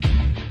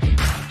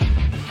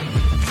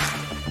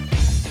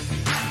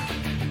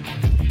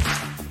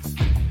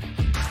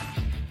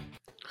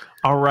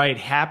All right.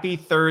 Happy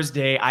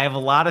Thursday. I have a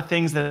lot of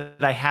things that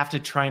I have to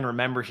try and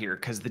remember here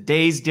because the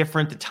day's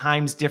different, the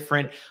time's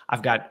different.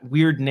 I've got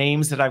weird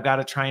names that I've got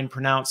to try and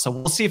pronounce. So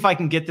we'll see if I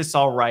can get this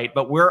all right.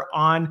 But we're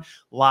on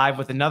live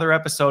with another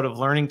episode of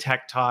Learning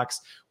Tech Talks,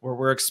 where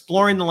we're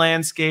exploring the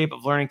landscape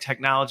of learning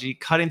technology,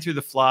 cutting through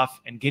the fluff,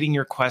 and getting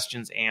your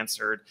questions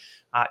answered.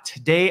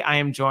 Today, I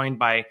am joined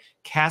by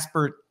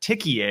Casper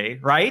Tickier,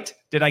 right?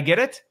 Did I get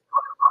it?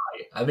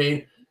 I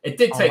mean, it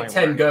did Oh take my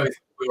 10 word. goes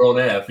we were on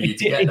air for you It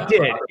to did, get it that, did,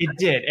 right? it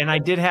did, and I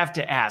did have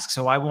to ask,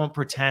 so I won't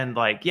pretend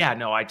like, yeah,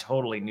 no, I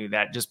totally knew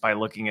that just by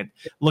looking at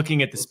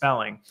the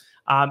spelling.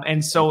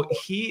 And so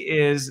he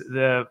is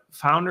the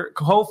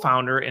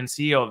co-founder, and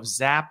CEO of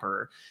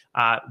Zapper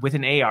with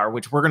an AR,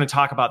 which we're going to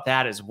talk about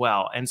that as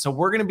well. And so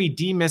we're going to be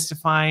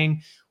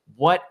demystifying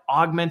what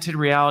augmented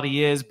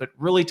reality is, but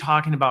really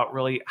talking about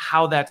really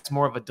how that's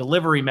more of a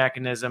delivery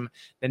mechanism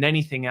than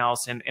anything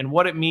else, and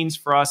what it means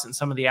for us and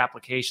some of the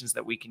applications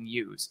that we can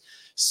use.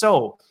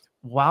 So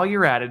while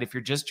you're at it, if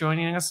you're just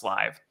joining us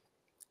live,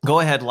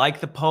 go ahead,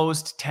 like the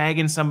post, tag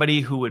in somebody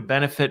who would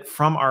benefit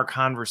from our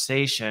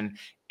conversation.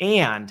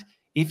 And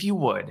if you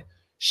would,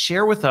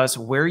 share with us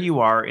where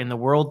you are in the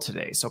world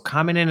today. So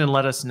comment in and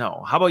let us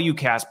know. How about you,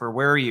 Casper?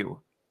 Where are you?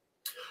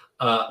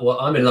 Well,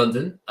 I'm in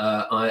London.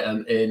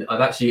 I've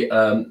actually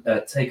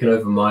taken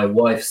over my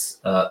wife's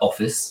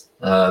office.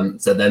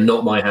 So they're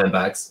not my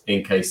handbags,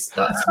 in case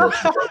that's what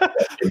was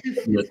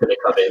going to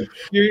come in.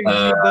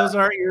 Those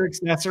aren't your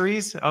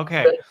accessories?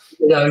 Okay. But,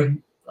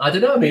 I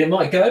don't know. I mean, it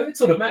might go. It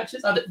sort of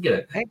matches.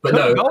 Hey, But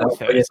no, go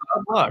with it. yeah,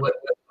 Good luck.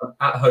 I'm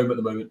at home at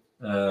the moment.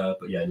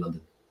 But yeah, in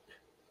London.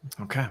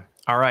 Okay.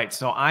 All right.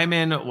 So I'm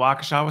in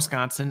Waukesha,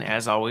 Wisconsin,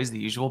 as always, the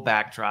usual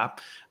backdrop.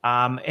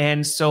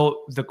 And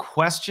so the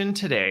question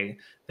today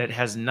that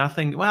has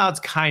nothing, well, it's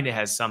kind of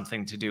has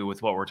something to do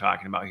with what we're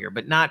talking about here,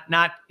 but not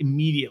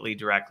immediately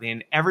directly.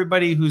 And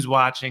everybody who's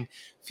watching,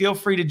 feel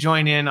free to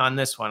join in on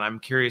this one. I'm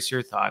curious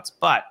your thoughts.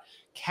 But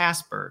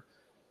Casper,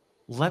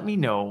 let me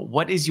know,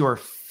 what is your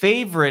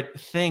favorite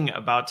thing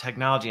about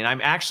technology? And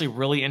I'm actually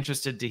really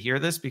interested to hear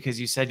this because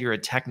you said you're a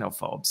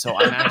technophobe. So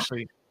I'm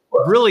actually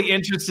really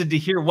interested to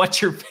hear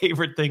what your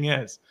favorite thing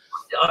is.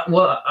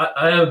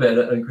 I am a bit,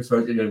 and Chris,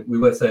 we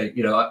were saying,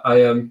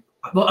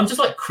 well, I'm just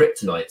like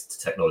kryptonite to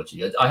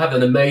technology. I have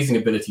an amazing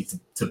ability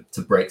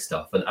to break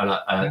stuff, and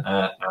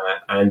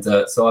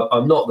so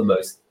I'm not the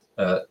most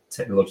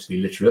technologically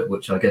literate,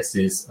 which I guess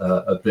is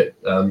a bit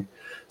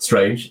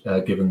strange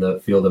given the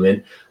field I'm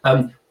in.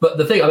 But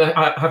the thing,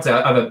 I have to say,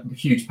 I have a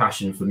huge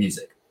passion for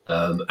music,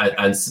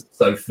 and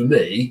so for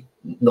me,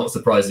 not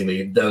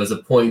surprisingly, there was a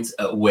point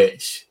at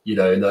which, in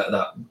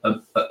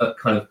that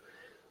kind of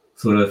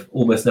sort of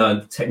almost now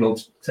in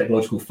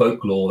technological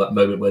folklore, that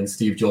moment when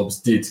Steve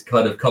Jobs did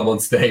kind of come on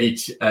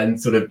stage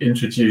and sort of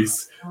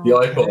introduce the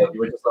iPod, you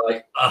were just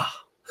like,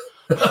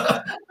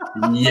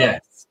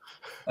 yes.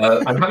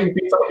 And having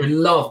been someone who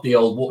loved the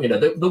old,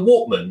 the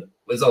Walkman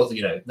was also,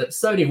 the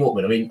Sony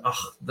Walkman. I mean,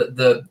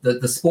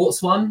 the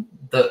sports one,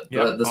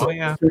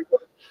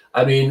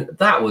 I mean,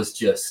 that was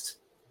just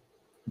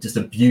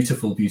a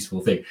beautiful,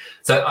 beautiful thing.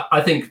 So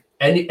I think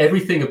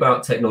everything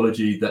about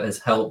technology that has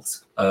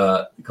helped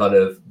kind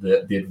of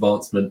the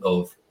advancement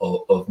of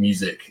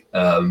music,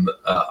 I'm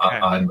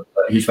a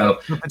huge fan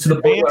of. To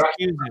the point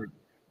where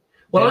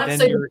well, I'd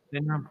say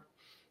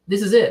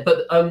this is it.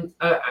 But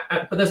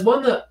there's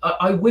one that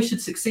I wish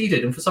had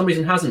succeeded, and for some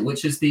reason hasn't,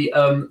 which is the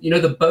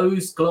the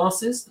Bose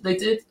glasses that they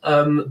did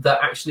that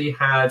actually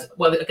had,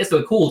 well, I guess they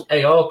were called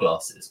AR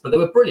glasses, but they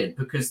were brilliant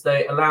because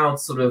they allowed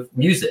sort of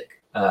music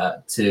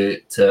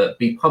to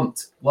be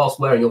pumped whilst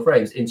wearing your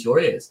frames into your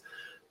ears,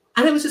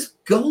 and it was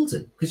just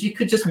golden because you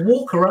could just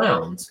walk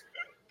around.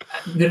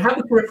 You could have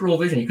the peripheral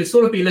vision. You could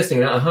sort of be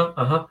listening,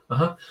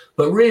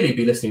 but really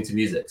be listening to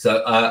music.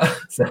 So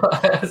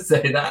I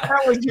say that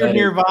was your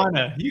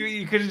nirvana.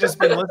 You could have just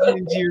been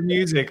listening to your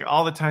music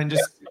all the time.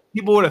 Just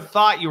people would have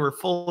thought you were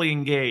fully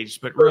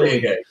engaged, but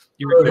really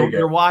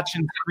you're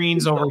watching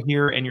screens over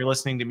here and you're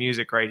listening to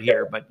music right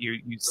here. But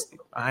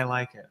I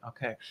like it.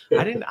 Okay,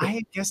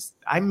 I guess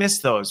I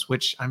missed those,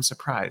 which I'm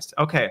surprised.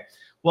 Okay.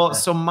 Well,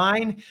 so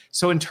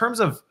in terms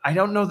of, I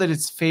don't know that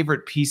it's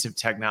favorite piece of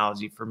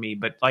technology for me,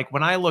 but like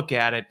when I look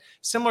at it,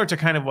 similar to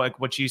kind of like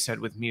what you said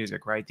with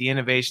music, right? The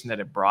innovation that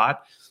it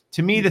brought.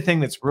 To me, the thing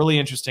that's really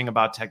interesting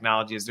about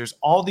technology is there's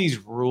all these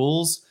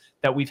rules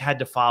that we've had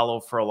to follow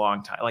for a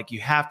long time. Like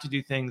you have to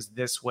do things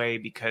this way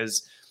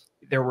because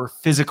there were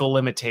physical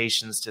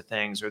limitations to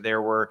things, or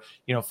there were,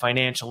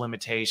 financial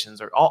limitations,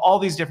 or all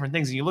these different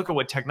things. And you look at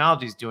what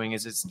technology is doing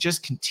is it's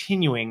just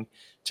continuing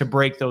to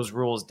break those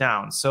rules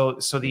down. So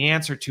the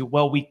answer to,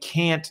 well, we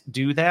can't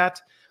do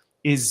that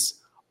is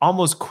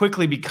almost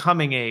quickly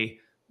becoming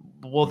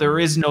well, there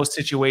is no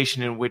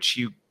situation in which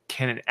you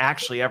can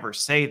actually ever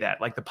say that.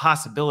 Like the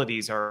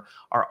possibilities are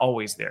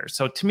always there.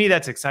 So to me,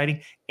 that's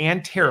exciting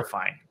and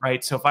terrifying,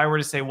 right? So if I were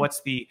to say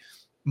what's the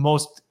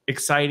most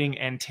exciting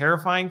and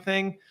terrifying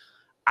thing,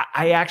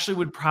 I actually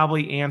would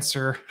probably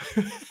answer,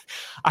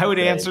 I would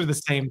answer the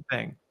same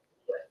thing.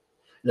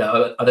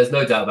 No, there's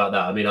no doubt about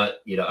that. I mean,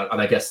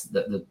 and I guess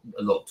that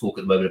a lot of talk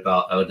at the moment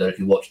about, I don't know if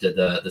you watched it,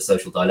 the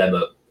Social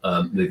Dilemma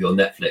movie on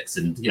Netflix,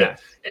 and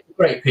it's a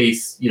great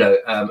piece,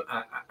 and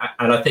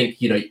I think,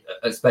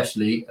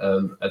 especially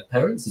as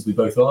parents, as we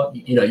both are,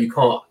 you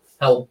can't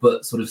help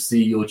but sort of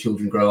see your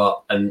children grow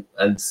up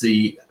and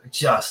see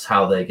just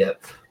how they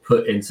get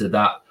put into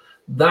that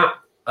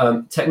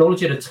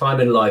technology at a time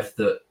in life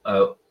that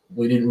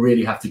we didn't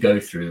really have to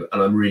go through,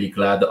 and I'm really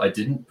glad that I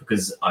didn't,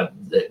 because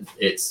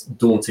it's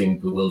daunting,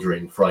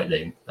 bewildering,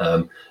 frightening,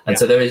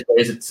 so there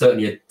is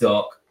certainly a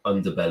dark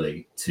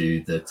underbelly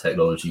to the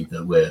technology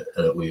that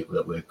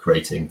we're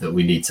creating, that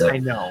we need to. I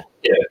know.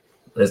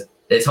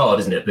 It's hard,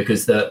 isn't it?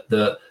 Because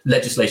the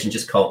legislation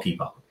just can't keep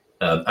up,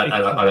 and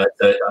I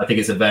think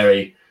it's a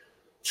very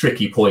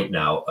tricky point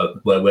now,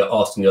 where we're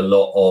asking a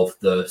lot of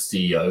the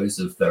CEOs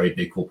of very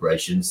big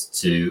corporations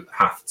to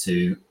have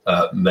to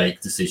make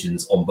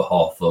decisions on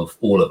behalf of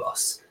all of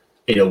us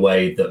in a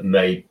way that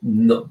may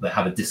not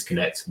have a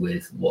disconnect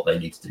with what they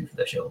need to do for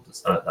their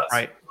shareholders. That's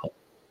right.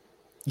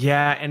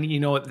 Yeah, and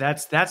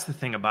that's the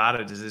thing about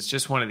it, is it's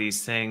just one of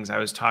these things. I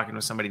was talking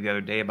with somebody the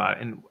other day about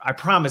it, and I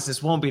promise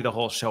this won't be the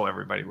whole show,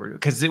 everybody,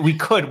 because we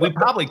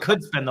probably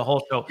could spend the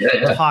whole show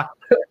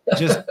talking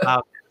just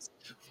about this.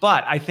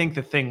 But I think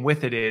the thing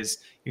with it is,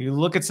 you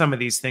look at some of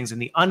these things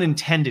and the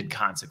unintended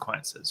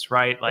consequences,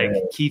 right? Like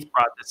Keith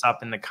brought this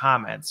up in the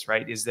comments,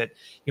 right? Is that,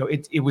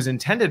 it was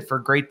intended for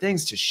great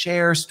things, to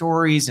share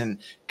stories and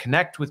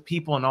connect with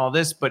people and all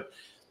this. But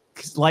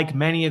like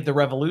many of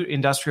the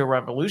industrial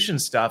revolution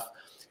stuff,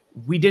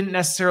 we didn't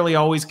necessarily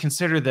always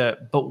consider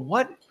but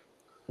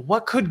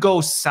what could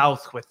go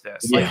south with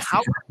this? Like,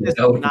 how could this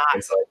not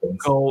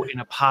go in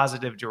a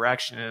positive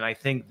direction? And I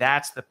think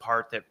that's the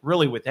part that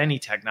really, with any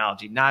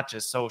technology, not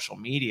just social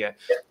media,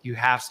 you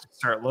have to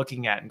start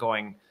looking at and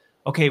going,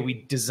 okay,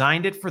 we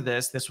designed it for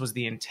this. This was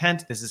the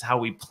intent. This is how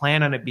we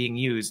plan on it being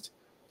used.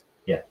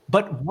 Yeah.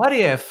 But what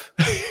if,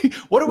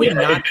 what are we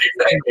not?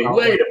 Exactly.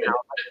 Wait a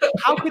minute.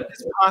 How could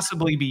this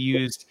possibly be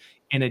used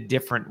in a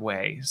different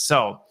way?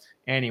 So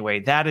anyway,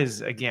 that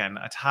is, again,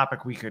 a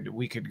topic we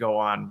could go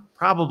on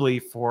probably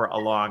for a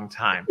long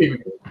time.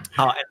 And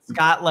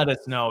Scott let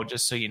us know,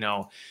 just so you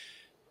know,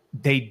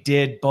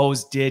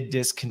 Bose did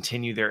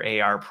discontinue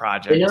their AR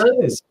project.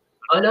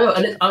 I know,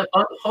 and I'm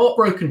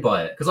heartbroken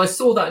by it, because I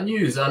saw that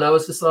news and I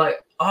was just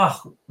like,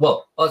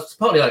 well, I was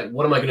partly like,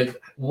 what am I going to?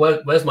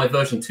 Where's my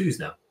version 2s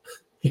now?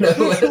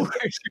 Version 2?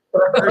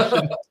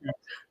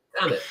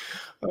 Damn it.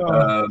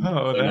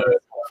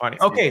 That's funny.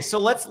 Okay, so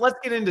let's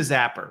get into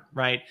Zappar,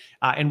 right?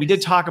 And we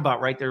did talk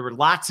about, right, there were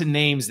lots of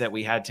names that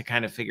we had to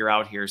kind of figure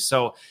out here.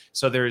 So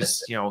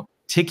there's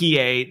Tiki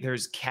A,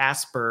 there's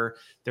Casper,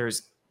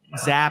 there's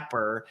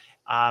Zappar,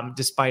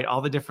 despite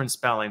all the different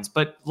spellings.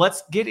 But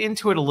let's get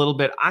into it a little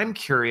bit. I'm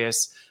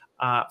curious.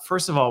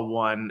 First of all,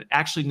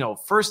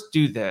 first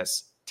do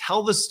this.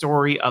 Tell the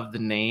story of the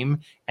name,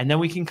 and then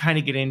we can kind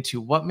of get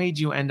into what made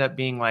you end up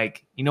being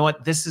like, you know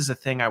what, this is a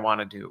thing I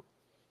want to do.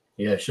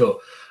 Yeah, sure.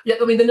 Yeah,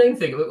 I mean, the name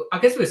thing, I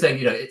guess we were saying,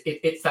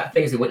 it's that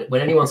thing, is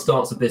when anyone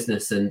starts a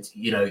business and,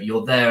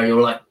 you're there and you're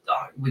like,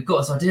 we've got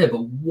this idea,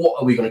 but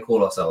what are we going to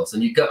call ourselves?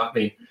 And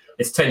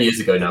it's 10 years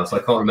ago now, so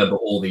I can't remember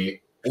all the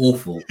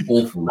awful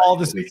all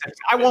this.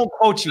 I won't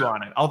quote you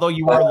on it, although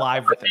you were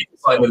live with it.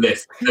 Find the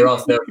list. There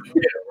are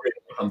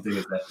I'm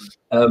doing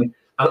there.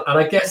 And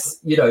I guess,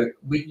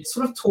 we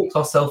sort of talked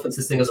ourselves into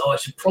this thing as, it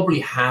should probably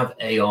have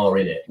AR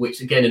in it, which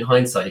again, in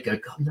hindsight, you go,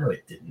 God, no,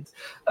 it didn't.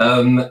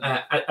 And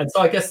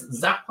so I guess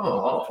Zappar,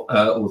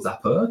 or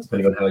Zappar,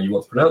 depending on how you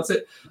want to pronounce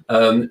it,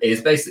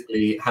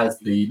 has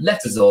the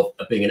letters of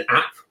being an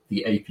app,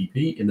 the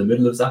APP in the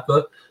middle of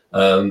Zappar,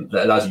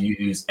 that allows you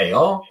to use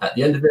AR at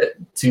the end of it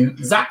to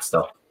zap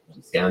stuff.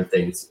 Scan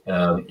things,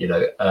 and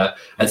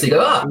so you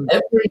go,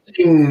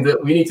 everything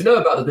that we need to know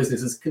about the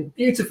business is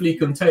beautifully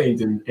contained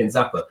in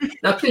Zappar.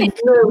 Now, please,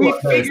 we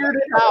figured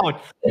it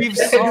out. We've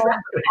solved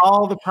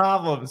all the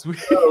problems. We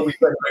went home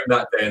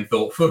that day and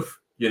thought,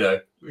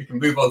 we can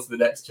move on to the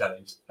next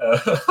challenge.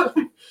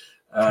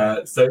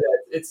 So yeah,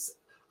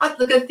 I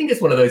think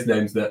it's one of those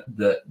names that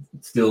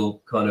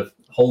still kind of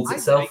holds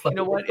itself. You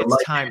know what?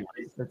 It's timeless.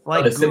 It's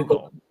like Google.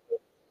 Simple.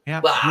 Yeah,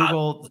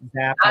 Google,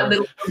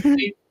 Zappar.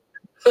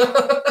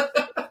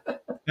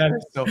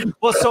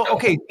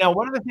 Okay. Now,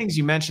 one of the things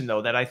you mentioned,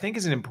 though, that I think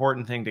is an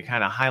important thing to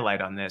kind of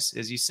highlight on this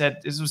is, you said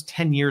this was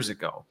 10 years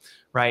ago,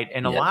 right?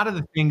 And a lot of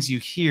the things you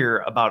hear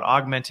about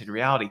augmented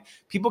reality,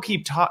 people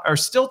are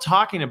still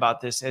talking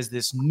about this as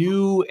this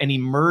new and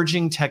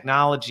emerging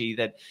technology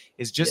that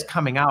is just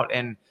coming out.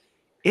 And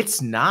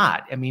it's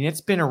not. I mean,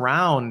 it's been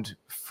around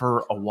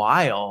for a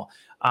while.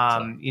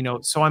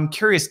 So I'm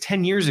curious,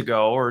 10 years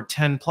ago or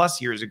 10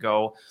 plus years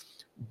ago,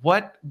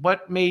 what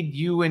made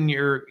you and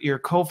your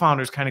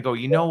co-founders kind of go,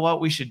 you know what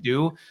we should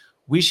do?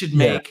 We should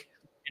make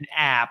an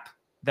app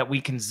that we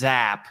can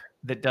zap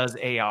that does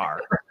AR.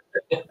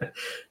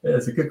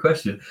 That's a good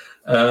question.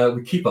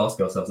 We keep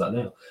asking ourselves that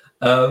now.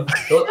 Well,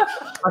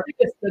 I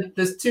think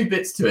there's two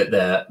bits to it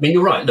there. I mean,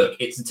 you're right. Look,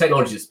 it's a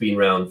technology that's been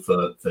around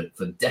for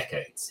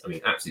decades. I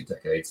mean, absolute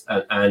decades.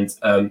 And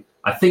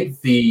I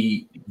think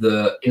the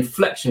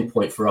inflection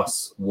point for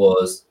us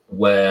was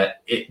where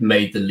it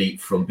made the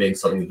leap from being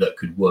something that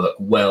could work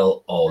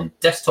well on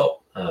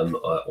desktop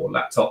or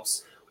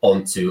laptops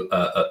onto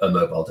a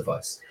mobile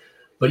device.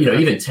 But, you know,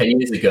 even 10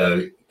 years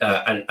ago,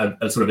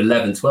 and sort of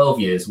 11, 12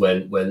 years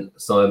when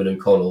Simon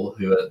and Connell,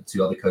 who are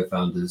two other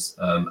co-founders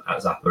at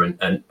Zappa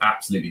and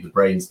absolutely the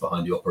brains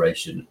behind the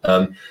operation,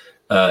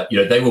 you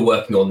know, they were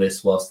working on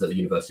this whilst at the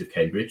University of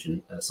Cambridge,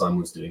 and Simon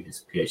was doing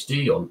his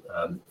PhD on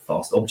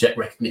fast object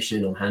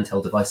recognition on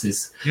handheld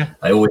devices. Yeah.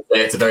 I always say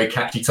it's a very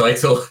catchy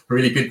title,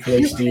 really good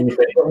PhD if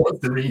anyone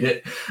wants to read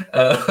it.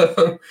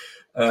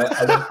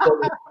 And then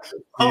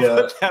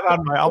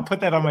I'll put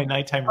that on my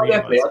nighttime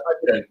reading list.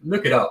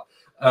 Look it up.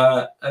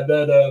 And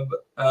then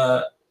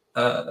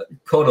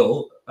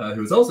Connell,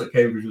 who was also at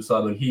Cambridge with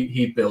Simon,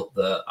 he built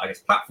the, I guess,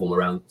 platform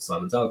around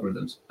Simon's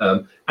algorithms,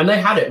 and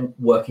they had it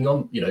working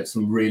on, you know,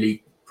 some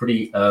really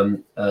pretty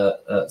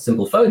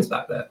simple phones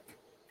back there.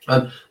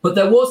 But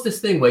there was this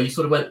thing where you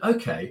sort of went,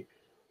 okay,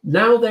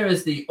 now there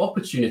is the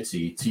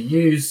opportunity to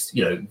use,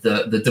 you know,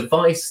 the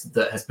device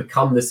that has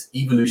become this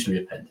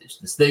evolutionary appendage,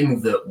 this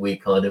thing that we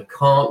kind of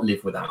can't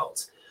live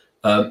without,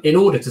 in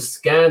order to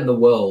scan the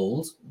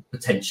world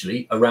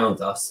potentially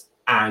around us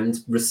and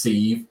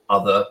receive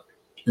other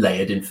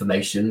layered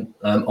information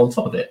on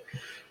top of it.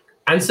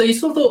 And so you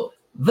sort of thought,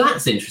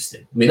 that's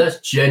interesting. I mean,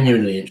 that's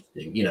genuinely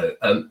interesting, you know,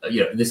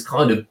 this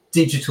kind of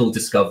digital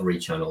discovery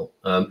channel.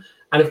 And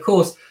of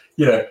course,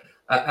 you know,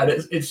 and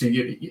it's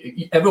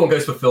interesting, everyone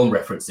goes for film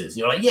references.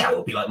 You're like, yeah,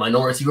 it'll be like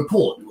Minority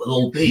Report. We'll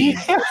all be,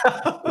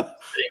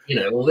 you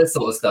know, all this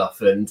sort of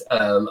stuff. And,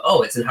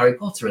 oh, it's in Harry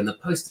Potter and the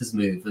posters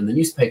move and the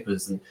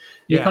newspapers. And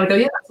you kind of go,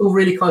 yeah, that's all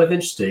really kind of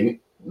interesting.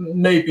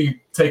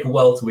 Maybe take a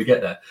while till we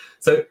get there.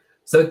 So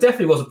it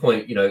definitely was a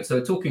point, you know,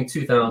 so talking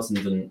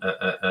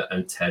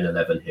 2010,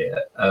 11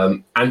 here.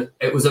 And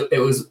it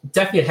was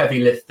definitely a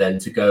heavy lift then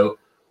to go,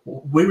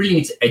 we really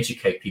need to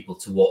educate people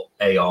to what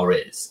AR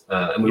is.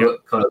 And we were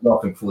kind of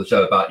laughing before the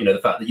show about, you know, the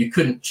fact that you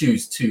couldn't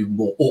choose two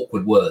more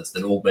awkward words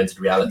than augmented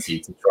reality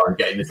to try and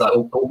get in. It's like,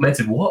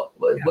 augmented what?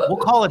 We'll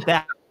call it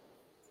that.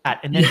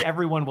 And then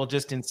everyone will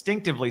just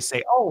instinctively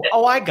say,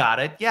 oh, I got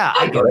it. Yeah,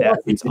 I get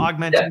that. It's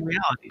augmented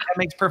reality. That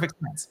makes perfect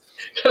sense.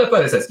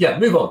 Perfect sense. Yeah,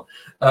 move on.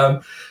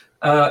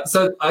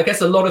 So I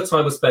guess a lot of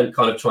time was spent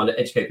kind of trying to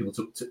educate people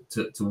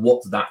to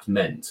what that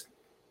meant.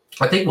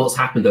 I think what's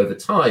happened over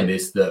time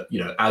is that, you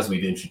know, as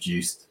we've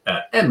introduced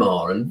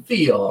MR and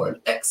VR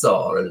and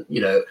XR and, you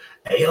know,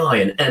 AI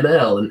and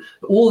ML and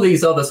all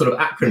these other sort of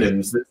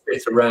acronyms that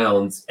fit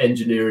around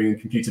engineering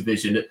and computer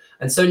vision.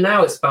 And so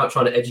now it's about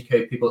trying to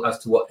educate people as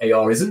to what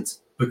AR isn't,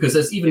 because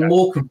there's even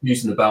more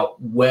confusion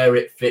about where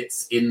it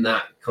fits in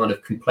that kind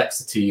of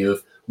complexity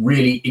of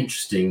really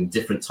interesting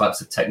different types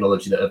of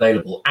technology that are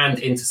available and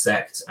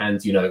intersect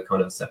and, you know,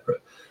 kind of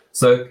separate.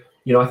 So,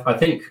 you know, I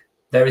think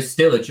there is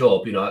still a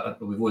job, you know,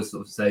 we've always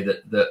sort of say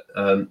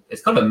that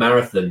it's kind of a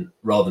marathon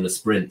rather than a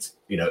sprint,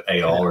 you know,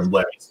 AR and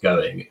where it's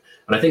going.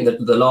 And I think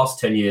that the last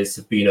 10 years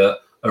have been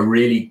a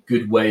really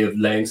good way of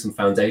laying some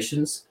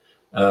foundations.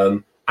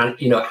 And,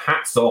 you know,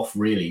 hats off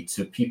really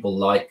to people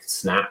like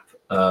Snap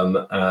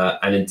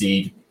and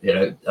indeed, you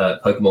know,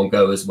 Pokemon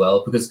Go as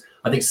well, because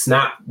I think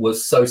Snap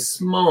was so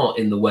smart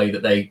in the way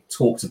that they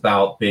talked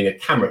about being a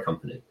camera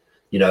company.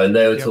 You know, and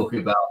they were talking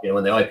about, you know,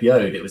 when they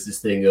IPO'd, it was this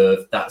thing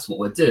of that's what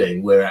we're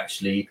doing. We're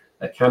actually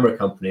a camera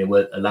company and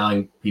we're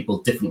allowing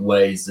people different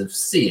ways of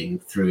seeing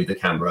through the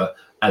camera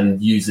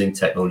and using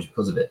technology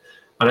because of it.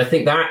 And I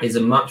think that is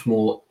a much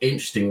more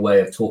interesting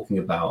way of talking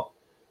about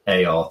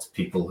AR to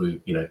people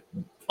who, you know,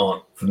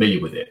 aren't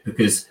familiar with it,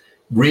 because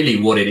really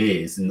what it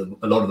is, and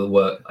a lot of the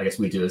work I guess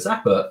we do as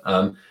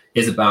Zappa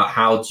is about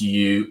how do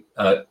you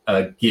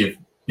give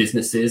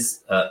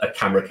businesses a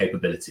camera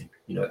capability.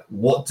 You know,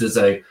 what does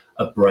a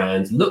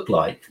brand look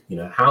like? You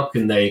know, how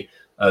can they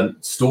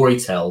story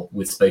tell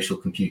with spatial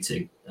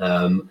computing,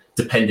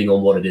 depending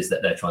on what it is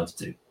that they're trying to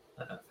do?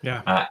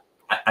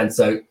 And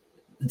so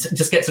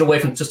just gets away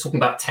from just talking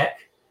about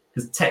tech,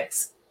 because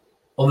tech's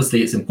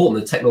obviously it's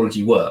important that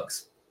technology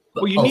works.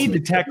 Well, you need the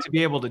tech to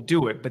be able to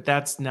do it, but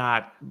that's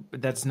not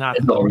it's not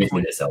a reason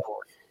in itself.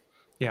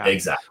 Yeah,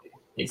 exactly.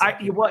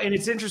 Well, and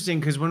it's interesting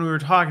because when we were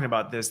talking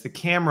about this, the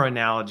camera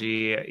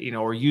analogy, you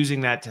know, or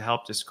using that to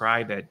help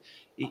describe it,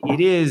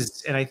 it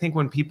is, and I think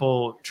when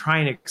people try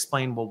and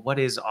explain, well, what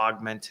is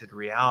augmented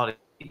reality?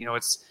 You know,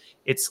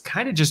 it's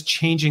kind of just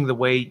changing the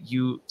way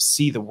you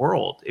see the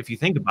world. If you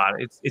think about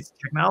it, it's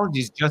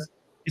technology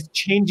it's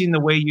changing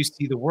the way you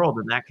see the world,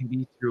 and that can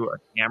be through a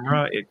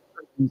camera, it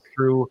could be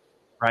through,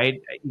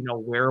 right, you know,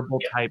 wearable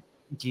type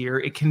gear.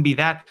 It can be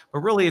that, but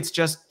really it's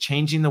just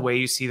changing the way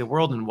you see the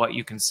world and what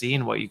you can see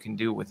and what you can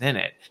do within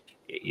it.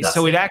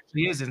 So it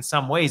actually is, in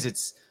some ways,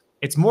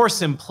 it's more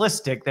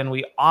simplistic than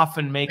we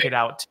often make it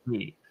out to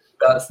be.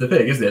 That's the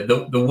thing, isn't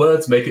it? The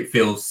words make it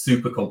feel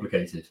super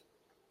complicated.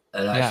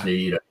 And actually,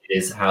 you know, it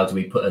is how do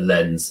we put a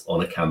lens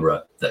on a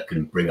camera that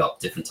can bring up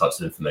different types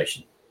of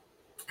information?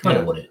 kind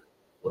of what it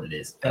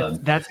is.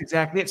 That's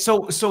exactly it.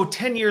 So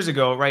 10 years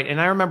ago, right? And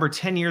I remember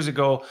 10 years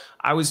ago,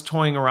 I was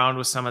toying around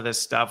with some of this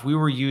stuff. We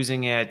were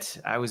using it.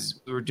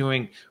 We were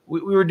doing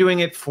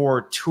it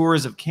for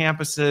tours of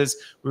campuses.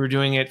 We were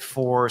doing it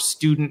for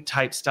student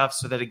type stuff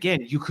so that, again,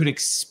 you could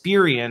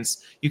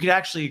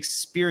actually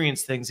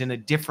experience things in a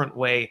different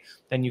way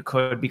than you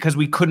could, because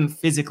we couldn't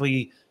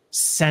physically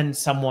send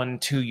someone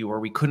to you, or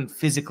we couldn't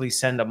physically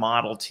send a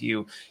model to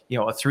you,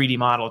 a 3D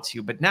model to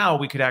you. But now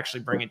we could actually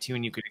bring it to you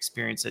and you could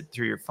experience it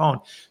through your phone.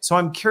 So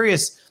I'm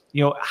curious,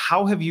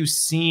 how have you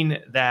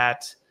seen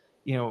that,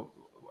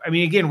 I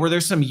mean, again, were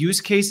there some use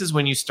cases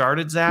when you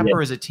started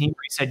Zappar as a team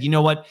where you said, you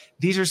know what,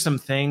 these are some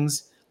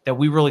things that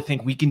we really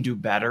think we can do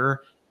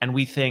better, and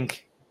we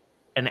think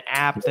an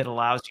app that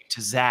allows you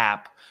to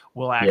zap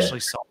will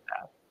actually solve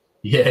that?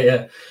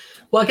 Yeah.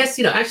 Well, I guess,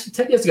 actually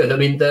 10 years ago, I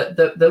mean,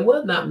 there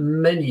weren't that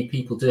many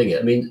people doing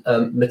it. I mean,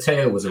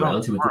 Matteo was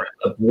around, who did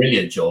a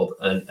brilliant job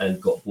and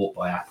got bought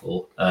by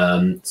Apple.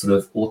 Sort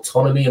of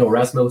Autonomy and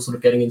Aurasma was sort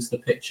of getting into the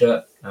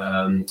picture.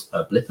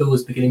 Blipper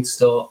was beginning to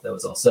start. There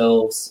was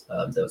ourselves.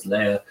 There was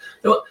Leia.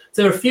 There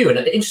were a few. And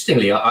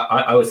interestingly,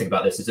 I always think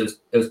about this, is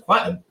it was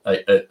quite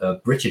a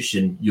British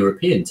and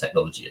European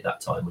technology at that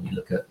time. When you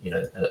look at,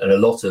 and a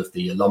lot of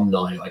the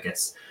alumni, I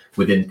guess,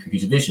 within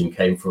computer vision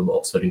came from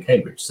Oxford and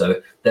Cambridge. So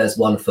there's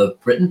one for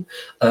Britain.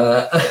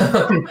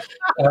 And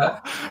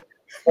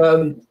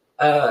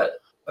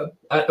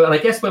I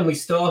guess when we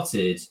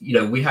started,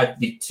 we had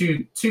the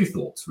two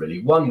thoughts,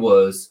 really. One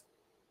was,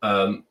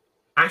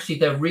 actually,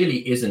 there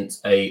really isn't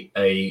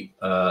an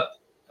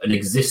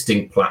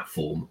existing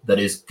platform that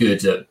is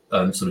good at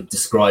sort of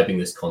describing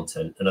this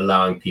content and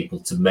allowing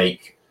people to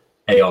make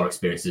AR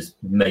experiences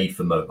made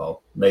for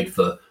mobile, made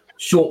for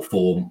short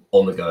form,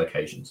 on-the-go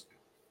occasions.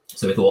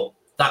 So we thought,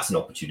 that's an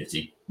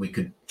opportunity. We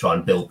could try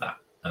and build that.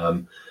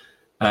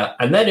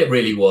 And then it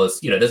really was,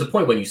 there's a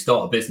point when you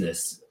start a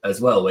business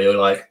as well, where you're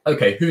like,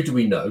 okay, who do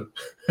we know?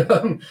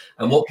 And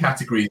what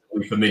categories are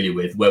we familiar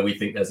with where we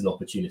think there's an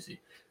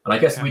opportunity? And I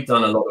guess we've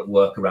done a lot of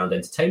work around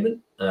entertainment.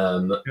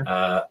 And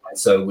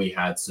so we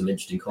had some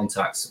interesting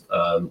contacts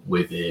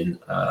within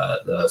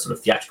the sort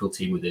of theatrical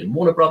team within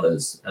Warner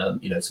Brothers. So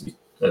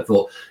we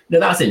thought,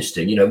 that's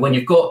interesting. When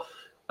you've got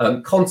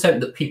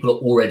content that people are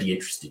already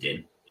interested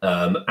in,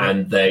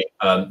 and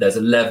there's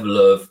a level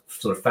of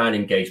sort of fan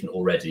engagement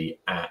already,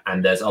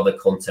 and there's other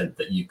content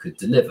that you could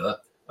deliver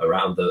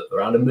around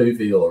a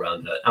movie or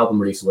around an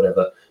album release or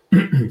whatever.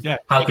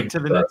 How could to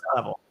the next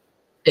level?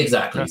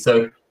 Exactly.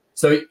 So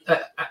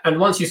and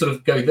once you sort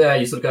of go there,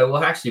 you sort of go,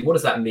 well, actually, what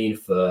does that mean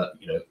for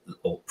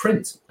or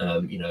print?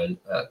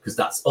 Because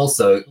that's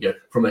also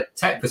from a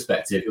tech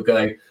perspective, you're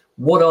going,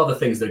 what are the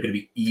things that are going to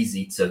be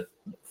easy to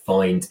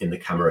find in the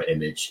camera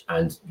image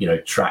and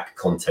track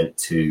content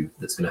to,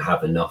 that's going to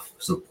have enough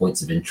sort of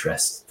points of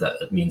interest that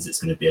it means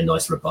it's going to be a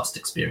nice robust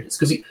experience.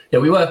 Because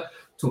we were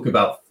talking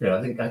about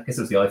I guess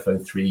it was the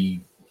iPhone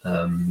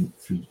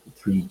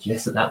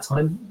 3GS at that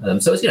time,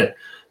 so it's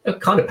they're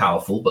kind of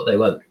powerful, but they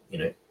weren't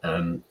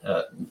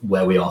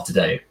where we are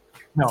today.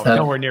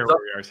 Nowhere near where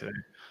we are today.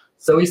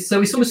 So we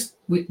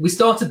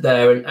started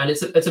there, and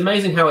it's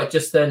amazing how it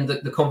just then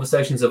the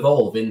conversations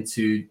evolve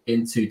into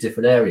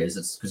different areas.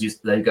 It's because you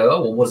then go,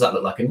 oh, well, what does that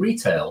look like in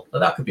retail?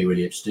 Well, that could be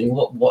really interesting.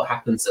 What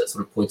happens at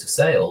sort of point of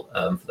sale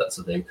for that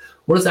sort of thing?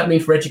 What does that mean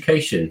for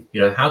education?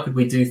 How could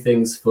we do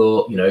things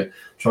for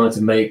trying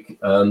to make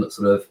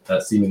sort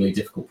of seemingly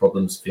difficult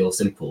problems feel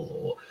simple?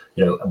 Or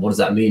and what does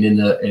that mean in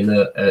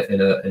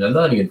a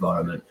learning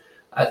environment?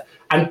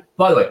 And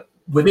by the way,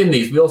 within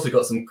these, we also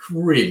got some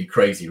really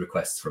crazy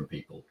requests from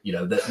people,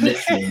 that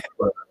literally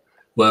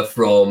were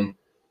from,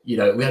 I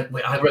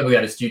remember we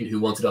had a student who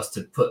wanted us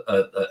to put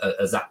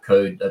a Zap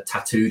code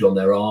tattooed on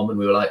their arm, and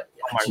we were like,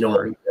 do you know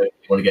what, we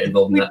want to get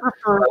involved in that.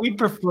 We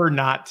prefer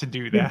not to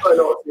do that.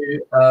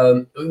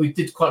 We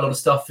did quite a lot of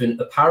stuff in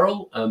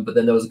apparel, but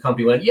then there was a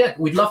company who went, yeah,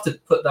 we'd love to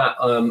put that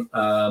on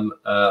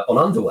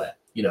underwear.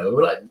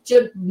 We're like,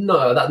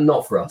 no, that's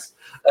not for us.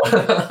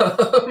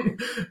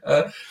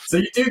 So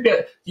you do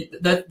get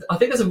that. I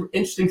think there's an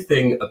interesting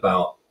thing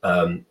about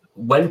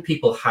when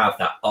people have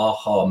that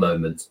aha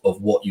moment of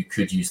what you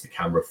could use the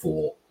camera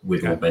for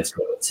with augmented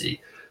reality,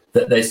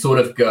 that they sort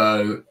of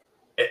go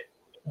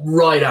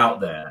right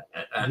out there.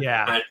 And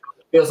it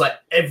feels like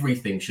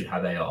everything should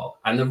have AR.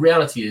 And the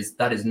reality is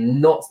that is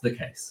not the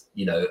case.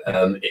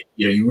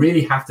 You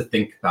really have to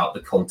think about the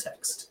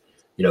context.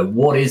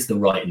 What is the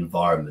right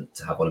environment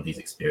to have one of these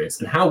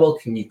experiences, and how well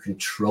can you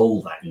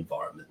control that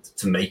environment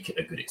to make it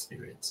a good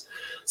experience?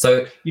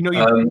 So, you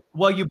bring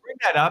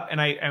that up, and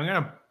I'm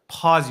going to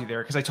pause you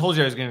there because I told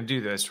you I was going to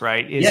do this,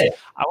 right? I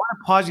want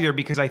to pause you there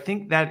because I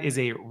think that is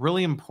a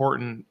really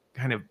important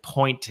kind of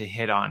point to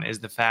hit on, is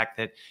the fact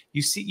that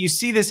you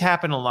see this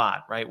happen a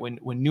lot, right? When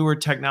newer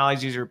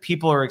technologies or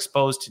people are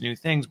exposed to new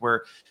things,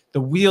 where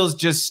the wheels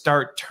just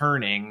start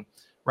turning.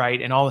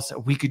 Right. And all of a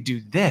sudden we could do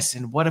this.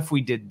 And what if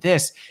we did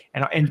this?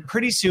 And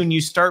pretty soon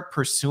you start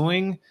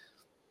pursuing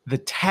the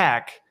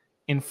tech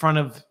in front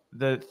of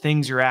the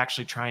things you're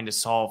actually trying to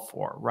solve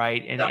for,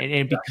 right? And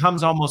it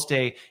becomes almost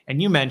and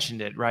you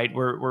mentioned it, right?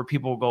 Where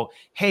people go,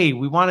 hey,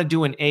 we want to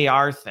do an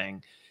AR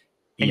thing.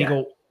 And you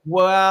go,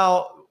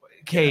 well,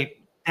 okay,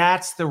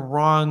 that's the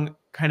wrong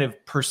kind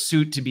of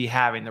pursuit to be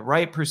having. The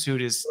right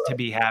pursuit is to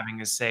be having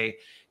is say,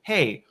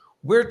 hey,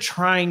 we're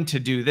trying to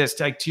do this.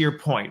 Like to your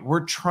point,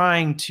 we're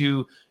trying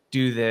to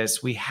do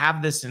this. We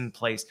have this in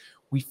place.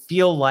 We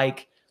feel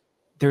like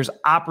there's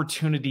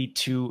opportunity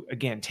to,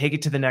 again, take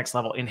it to the next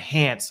level,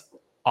 enhance,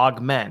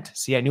 augment.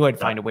 See, I knew I'd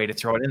find a way to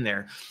throw it in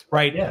there,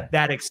 right? Yeah.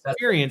 That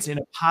experience in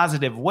a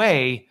positive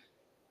way.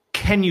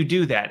 Can you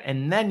do that?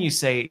 And then you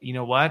say, you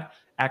know what?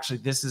 Actually,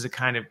 this is a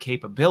kind of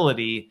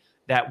capability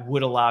that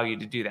would allow you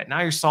to do that.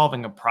 Now you're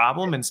solving a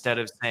problem instead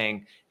of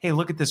saying, hey,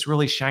 look at this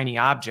really shiny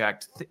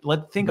object.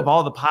 Let's think of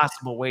all the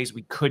possible ways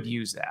we could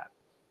use that.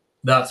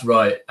 That's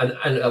right. And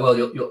well,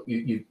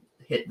 you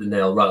hit the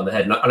nail right on the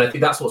head. And I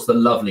think that's what's the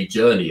lovely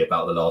journey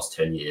about the last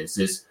 10 years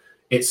is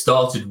it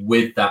started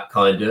with that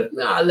kind of,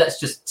 let's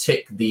just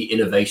tick the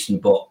innovation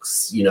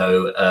box,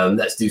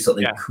 let's do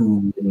something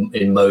cool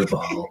in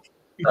mobile.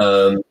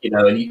 And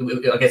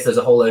I guess there's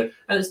a whole and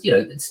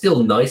it's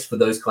still nice for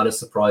those kind of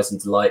surprise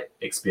and delight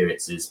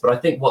experiences. But I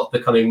think what's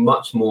becoming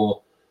much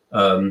more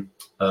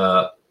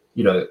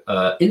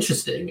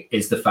interesting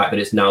is the fact that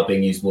it's now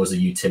being used more as a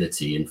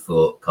utility and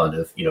for kind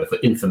of for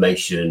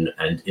information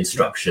and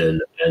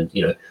instruction and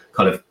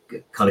kind of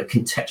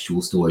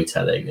contextual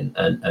storytelling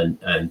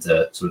and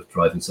sort of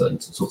driving certain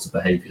sorts of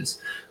behaviors.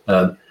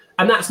 And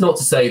that's not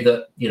to say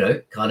that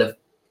kind of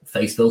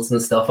face filters and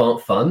stuff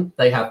aren't fun.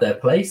 They have their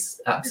place,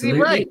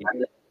 absolutely. Right.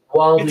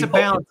 It's a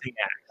balancing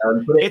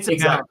act. It's a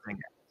balancing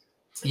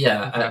act.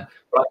 Yeah,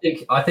 but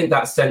I think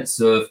that sense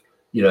of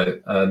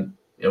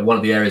one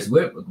of the areas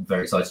we're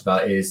very excited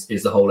about is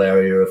the whole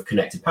area of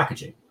connected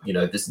packaging.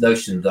 This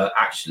notion that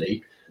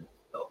actually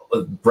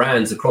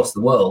brands across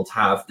the world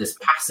have this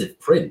passive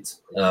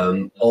print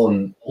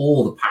on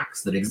all the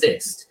packs that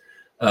exist,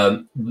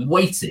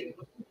 waiting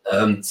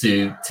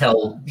to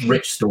tell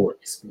rich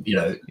stories.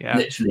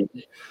 Literally.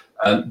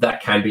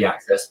 That can be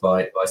accessed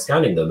by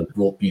scanning them and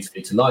brought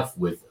beautifully to life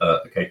with a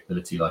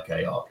capability like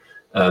AR.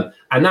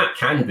 And that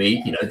can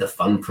be, the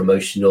fun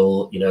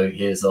promotional,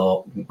 here's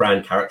our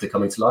brand character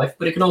coming to life,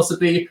 but it can also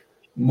be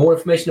more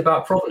information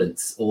about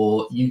provenance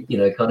or,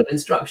 kind of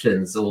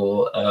instructions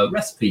or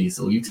recipes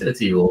or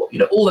utility or,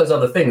 all those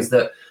other things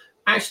that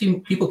actually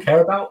people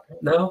care about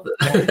now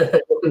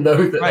that they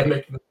know that they're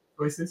making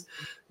choices.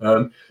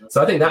 So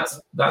I think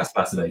that's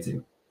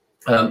fascinating.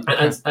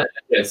 And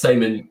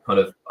same in kind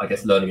of, I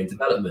guess, learning and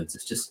development.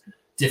 It's just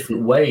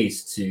different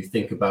ways to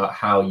think about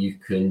how you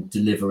can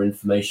deliver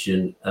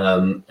information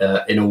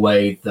in a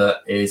way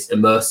that is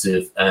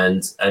immersive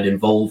and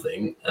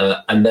involving,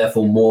 and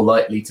therefore more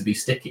likely to be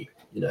sticky.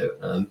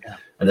 And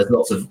there's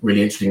lots of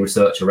really interesting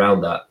research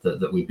around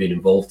that we've been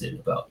involved in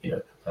about,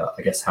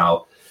 I guess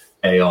how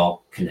AR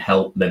can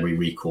help memory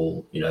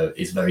recall.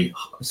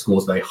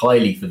 Scores very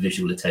highly for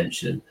visual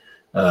attention.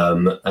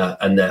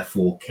 And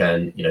therefore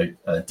can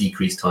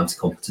decrease time to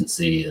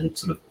competency and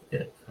sort of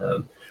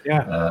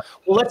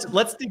well,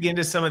 let's dig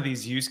into some of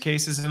these use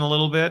cases in a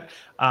little bit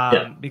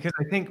because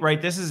I think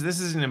this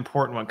is an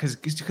important one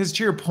because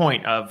to your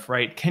point of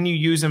can you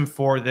use them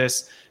for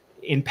this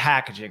in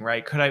packaging,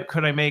 right?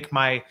 Could I make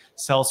my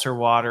seltzer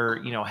water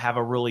have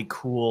a really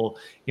cool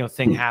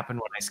thing happen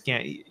when I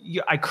scan?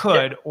 I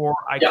could, or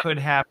I could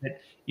have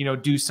it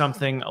do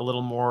something a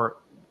little more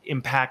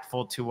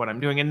impactful to what I'm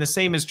doing. And the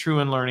same is true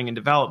in learning and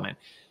development.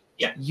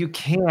 Yeah. You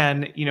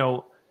can,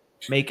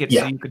 make it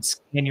so you could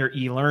scan your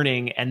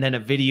e-learning and then a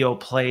video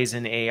plays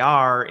in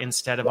AR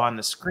instead of on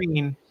the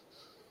screen.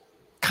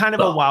 Kind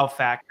of a wow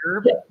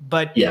factor,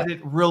 but is it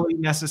really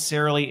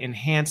necessarily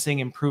enhancing,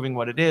 improving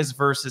what it is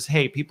versus,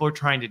 hey, people are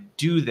trying to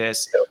do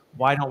this.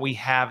 Why don't we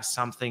have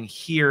something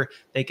here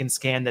they can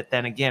scan that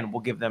then again,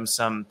 we'll give them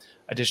some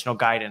additional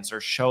guidance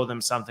or show them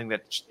something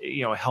that,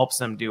 helps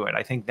them do it.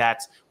 I think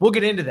we'll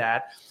get into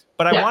that,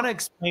 but I want to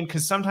explain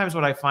because sometimes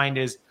what I find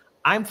is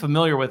I'm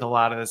familiar with a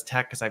lot of this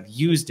tech because I've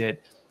used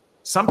it.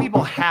 Some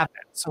people haven't.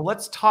 So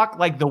let's talk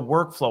like the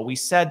workflow. We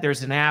said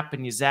there's an app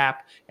and you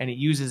zap and it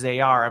uses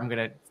AR. I'm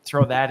going to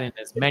throw that in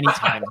as many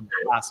times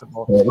as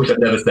possible. I wish I'd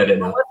never said it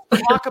now.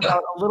 Let's talk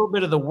about a little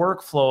bit of the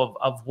workflow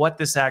of what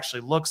this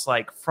actually looks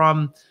like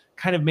from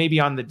kind of maybe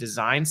on the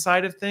design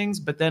side of things,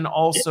 but then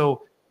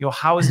also,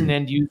 how is an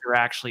end user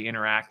actually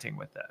interacting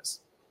with this?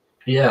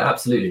 Yeah,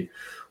 absolutely.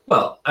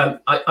 Well,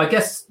 I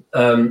guess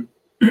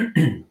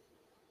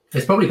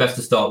it's probably best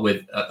to start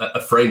with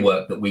a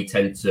framework that we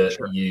tend to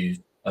use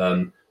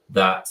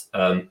that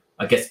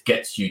I guess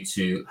gets you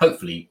to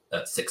hopefully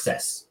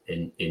success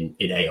in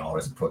AR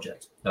as a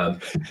project.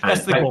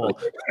 That's the goal.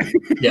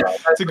 Yeah,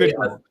 that's a good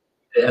goal.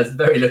 It has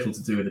very little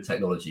to do with the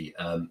technology,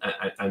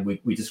 and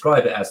we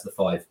describe it as the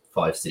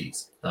five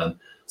C's. So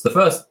the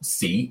first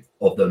C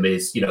of them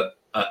is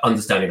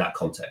understanding that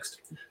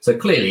context. So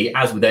clearly,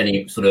 as with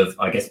any sort of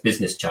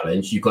business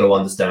challenge, you've got to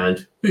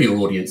understand who your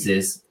audience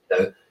is.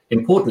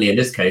 Importantly, in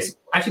this case,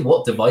 actually,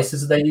 what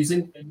devices are they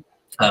using?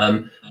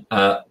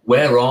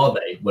 Where are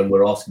they when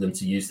we're asking them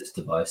to use this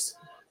device?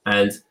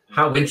 And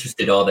how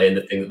interested are they in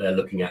the thing that they're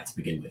looking at to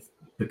begin with?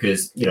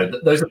 Because, you know,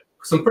 those are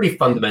some pretty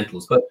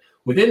fundamentals. But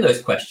within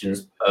those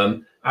questions,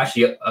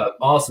 actually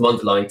are some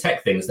underlying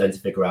tech things then to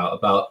figure out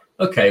about,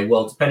 okay,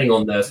 well, depending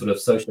on their sort of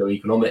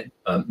socioeconomic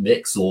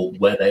mix or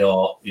where they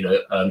are, you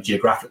know,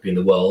 geographically in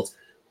the world,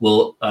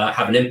 will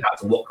have an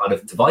impact on what kind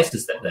of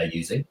devices that they're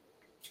using,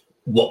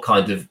 what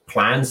kind of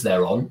plans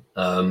they're on,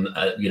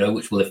 you know,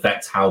 which will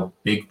affect how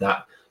big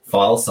that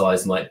file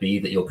size might be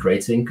that you're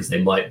creating, because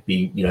they might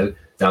be, you know,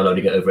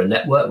 downloading it over a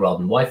network rather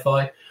than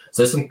Wi-Fi.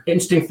 So some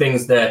interesting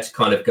things there to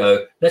kind of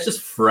go, let's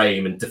just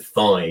frame and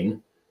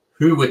define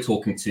who we're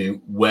talking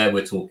to, where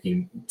we're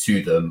talking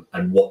to them,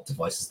 and what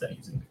devices they're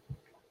using.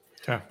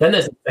 Okay. Then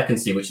there's the second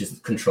C, which is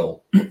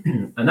control.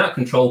 And that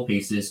control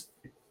piece is,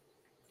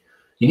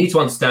 you need to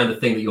understand the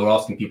thing that you're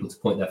asking people to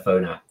point their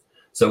phone at.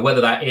 So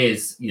whether that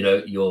is, you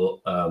know, your,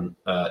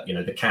 you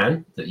know, the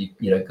can that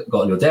you know,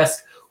 got on your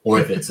desk, or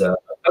if it's a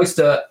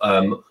poster,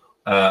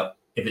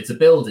 if it's a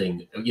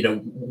building, you know,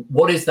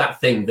 what is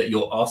that thing that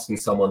you're asking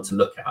someone to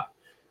look at?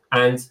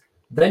 And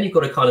then you've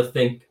got to kind of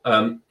think,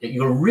 you've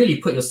got to really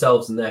put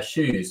yourselves in their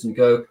shoes and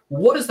go,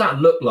 what does that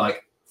look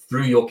like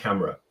through your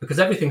camera? Because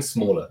everything's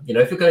smaller. You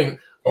know, if you're going,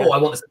 oh, I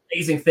want this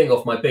amazing thing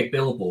off my big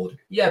billboard.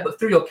 Yeah, but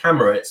through your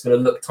camera, it's going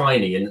to look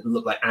tiny and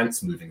look like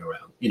ants moving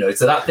around. You know,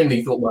 so that thing that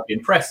you thought might be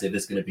impressive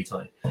is going to be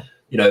tiny.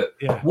 You know,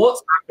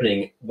 what's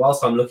happening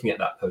whilst I'm looking at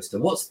that poster?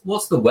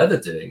 What's the weather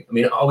doing? I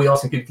mean, are we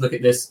asking people to look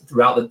at this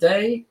throughout the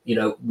day? You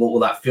know, what will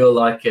that feel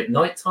like at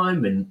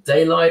nighttime and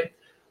daylight?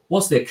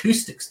 What's the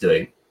acoustics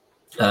doing?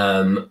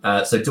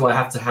 So do I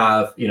have to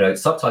have, you know,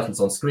 subtitles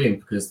on screen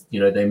because,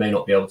 you know, they may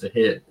not be able to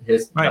hear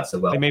that so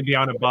well. They may be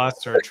on a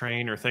bus or a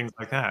train or things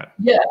like that.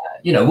 Yeah,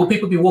 you know, will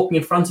people be walking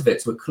in front of it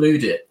to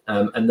occlude it,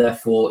 and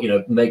therefore, you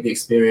know, make the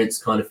experience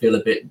kind of feel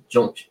a bit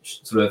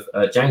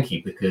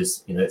janky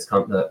because, you know, it's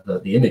kind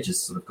of the image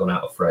has sort of gone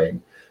out of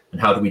frame, and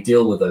how do we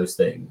deal with those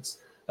things?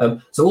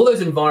 So all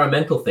those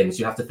environmental things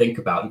you have to think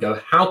about and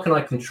go, how can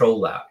I control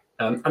that?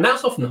 And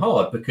that's often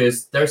hard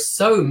because there are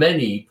so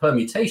many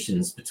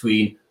permutations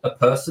between a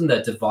person,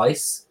 their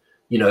device,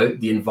 you know,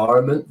 the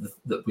environment,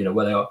 you know,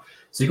 where they are.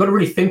 So you've got to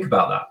really think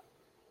about that.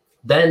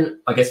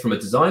 Then, I guess from a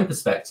design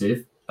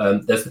perspective,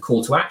 there's the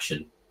call to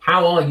action.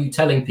 How are you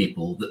telling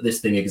people that this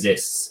thing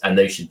exists and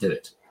they should do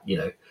it? You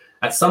know,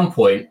 at some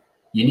point,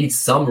 you need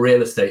some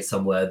real estate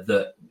somewhere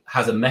that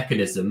has a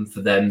mechanism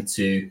for them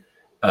to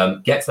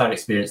get to that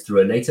experience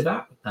through a native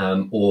app,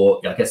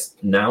 or I guess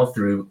now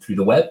through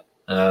the web.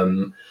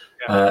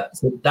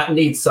 So that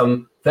needs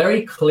some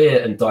very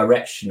clear and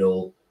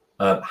directional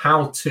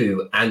how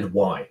to and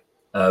why,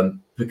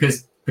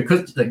 because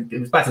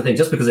it's back to the thing,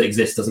 just because it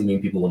exists doesn't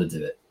mean people want to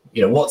do it.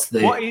 You know, what's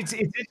the... Well, it's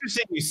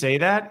interesting you say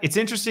that. It's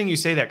interesting you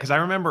say that because I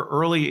remember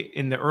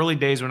in the early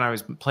days when I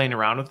was playing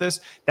around with this,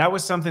 that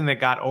was something that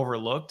got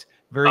overlooked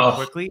very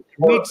quickly.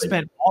 We'd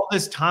spent all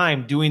this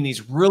time doing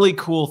these really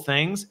cool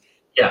things,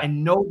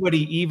 and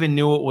nobody even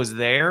knew it was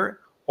there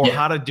or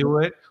how to do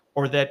it,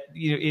 or that,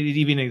 you know, it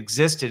even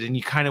existed, and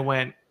you kind of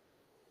went,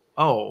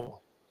 "Oh,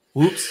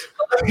 whoops."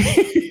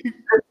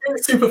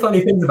 Super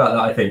funny things about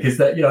that, I think, is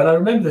that, you know, and I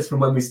remember this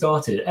from when we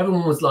started.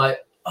 Everyone was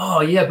like,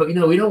 "Oh yeah, but you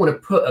know, we don't want to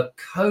put a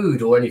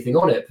code or anything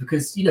on it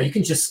because, you know, you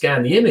can just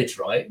scan the image,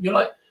 right?" You're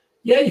like,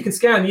 "Yeah, you can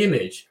scan the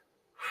image.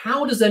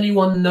 How does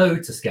anyone know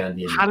to scan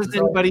the image? How does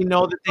anybody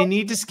know that they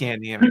need to scan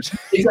the image?"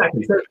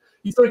 Exactly. So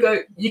you sort of go,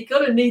 you're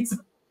gonna need to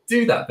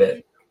do that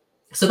bit.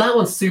 So that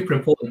one's super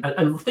important.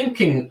 And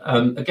thinking,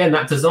 again,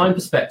 that design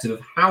perspective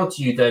of how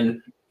do you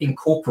then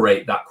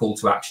incorporate that call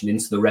to action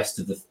into the rest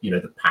of the, you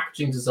know, the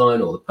packaging design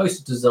or the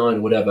poster design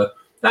or whatever,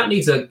 that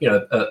needs a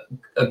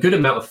good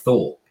amount of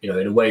thought, you know,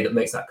 in a way that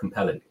makes that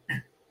compelling.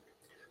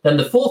 Then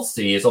the fourth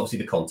C is obviously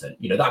the content.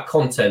 You know, that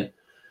content,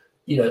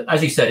 you know,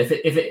 as you said, if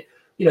it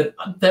you know,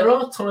 there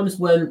are times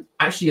when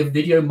actually a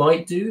video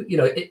might do, you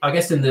know, I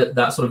guess in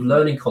that sort of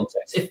learning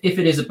context, if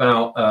it is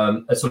about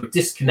a sort of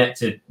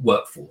disconnected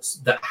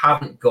workforce that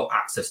haven't got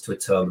access to a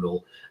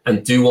terminal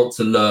and do want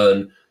to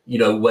learn, you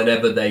know,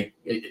 whenever they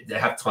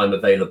have time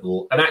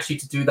available, and actually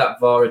to do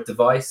that via a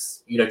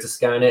device, you know, to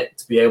scan it,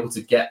 to be able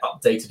to get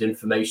updated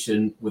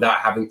information without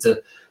having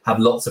to have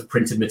lots of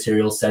printed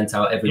material sent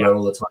out everywhere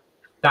all the time,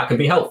 that can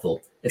be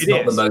helpful. It's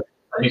not the most,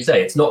 as you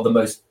say, it's not the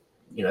most,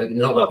 you know,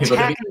 not well, people.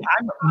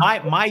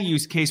 My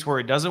use case where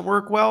it doesn't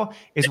work well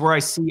is where I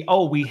see,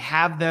 oh, we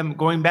have them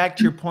going back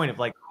to your point of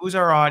like, who's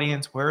our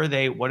audience? Where are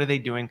they? What are they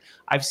doing?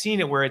 I've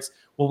seen it where it's,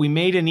 well, we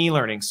made an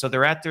e-learning. So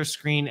they're at their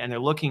screen and they're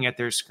looking at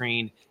their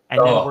screen,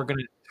 and then we're going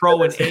to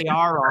throw an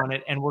AR on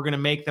it and we're going to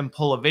make them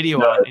pull a video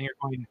on, and you're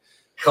going,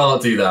 can't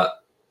do that.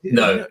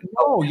 No,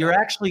 you're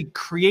actually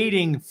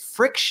creating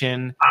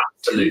friction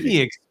to the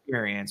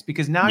experience,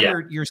 because now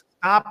you're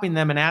stopping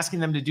them and asking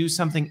them to do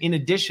something in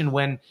addition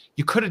when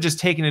you could have just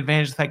taken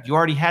advantage of the fact you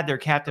already had their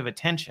captive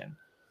attention.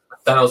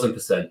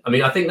 1000%. I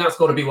mean, I think that's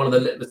got to be one of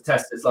the litmus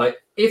tests. It's like,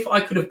 if I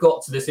could have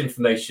got to this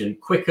information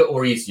quicker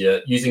or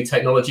easier using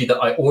technology that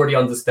I already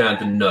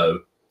understand and know,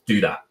 do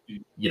that,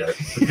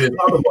 because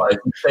otherwise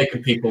you've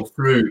taken people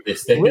through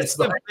this thing. List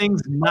of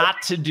things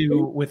not to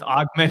do with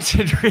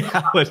augmented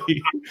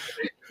reality.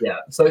 Yeah,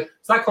 so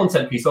that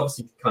content piece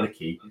obviously kind of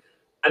key.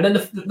 And then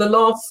the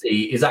last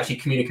C is actually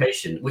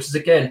communication, which is,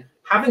 again,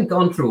 having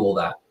gone through all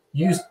that,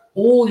 use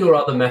all your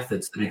other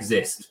methods that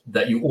exist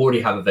that you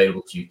already have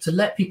available to you to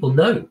let people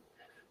know.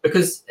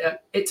 Because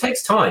it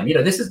takes time.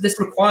 This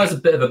requires a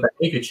bit of a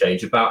behavior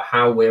change about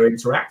how we're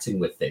interacting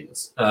with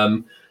things.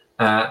 And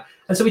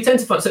so we tend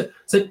to find, so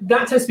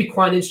that tends to be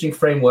quite an interesting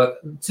framework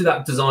to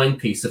that design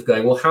piece of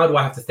going, well, how do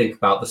I have to think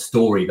about the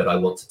story that I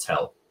want to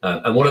tell?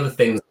 And what are the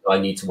things that I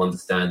need to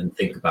understand and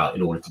think about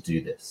in order to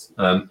do this?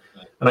 And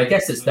I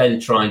guess it's then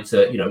trying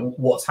to,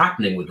 what's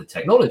happening with the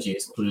technology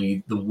is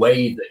clearly the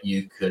way that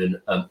you can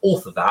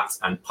author that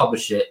and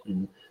publish it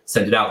and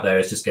send it out there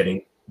is just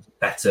getting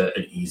better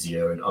and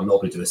easier. And I'm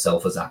not going to do a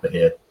self as Zappa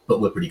here,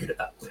 but we're pretty good at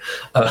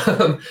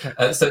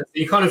that. So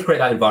you kind of create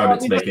that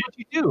environment to make it. What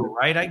you do,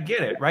 right? I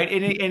get it, right?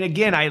 And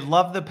again, I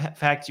love the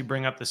fact you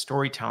bring up the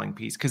storytelling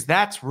piece, because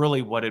that's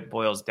really what it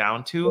boils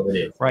down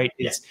to, right?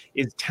 Is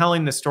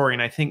telling the story.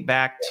 And I think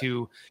back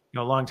to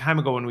a long time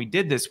ago when we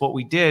did this, what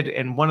we did,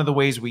 and one of the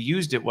ways we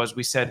used it was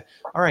we said,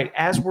 all right,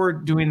 as we're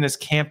doing this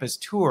campus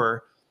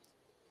tour,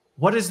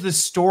 what is the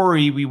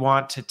story we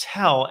want to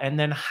tell? And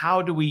then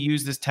how do we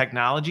use this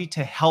technology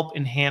to help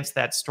enhance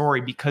that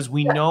story? Because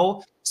we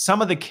know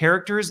some of the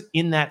characters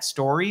in that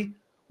story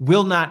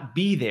will not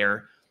be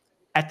there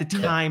at the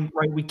time,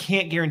 right? We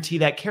can't guarantee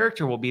that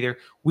character will be there.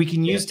 We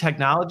can use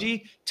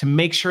technology to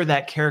make sure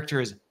that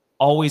character is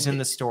always in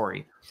the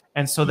story.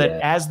 And so that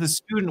as the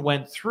student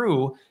went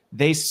through,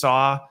 they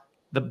saw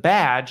the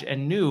badge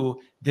and knew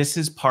this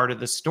is part of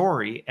the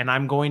story, and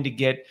I'm going to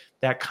get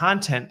that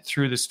content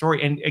through the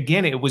story. And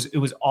again, it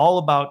was all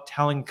about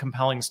telling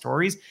compelling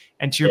stories.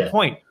 And to your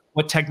point,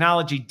 what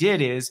technology did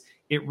is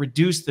it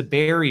reduced the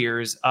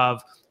barriers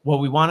of, well,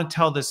 we want to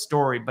tell this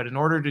story, but in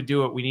order to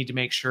do it, we need to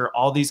make sure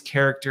all these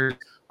characters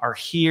are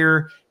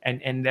here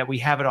and that we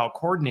have it all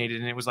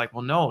coordinated. And it was like,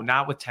 well, no,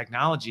 not with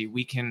technology.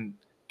 We can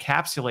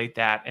capsulate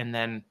that and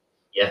then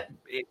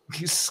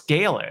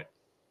scale it.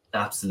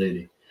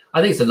 Absolutely. I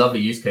think it's a lovely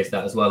use case,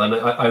 that as well. And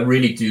I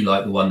really do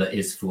like the one that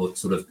is for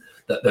sort of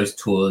those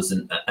tours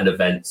and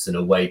events in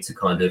a way to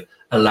kind of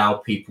allow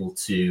people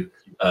to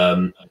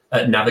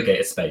navigate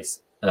a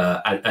space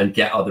and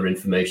get other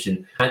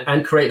information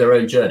and create their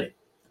own journey.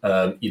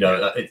 And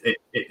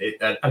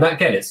that,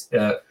 again, it's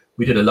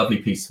we did a lovely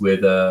piece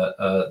with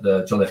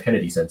the John F.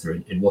 Kennedy Center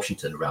in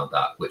Washington around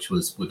that, which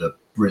was with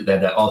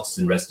their artist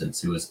in residence,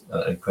 who was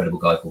an incredible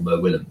guy called Mo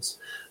Willems.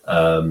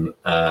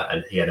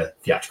 And he had a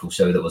theatrical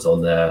show that was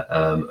on there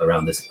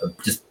around this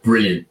just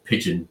brilliant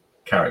pigeon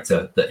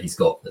character that he's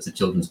got. That's a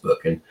children's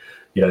book, and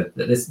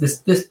this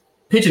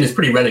pigeon is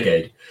pretty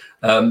renegade,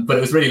 but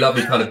it was really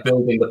lovely, kind of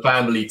building the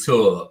family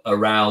tour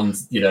around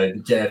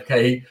the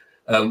JFK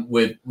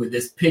with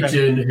this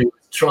pigeon who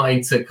was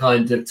trying to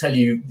kind of tell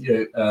you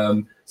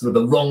sort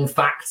of the wrong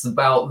facts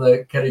about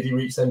the Kennedy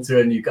Reach Center,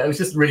 and it was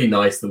just really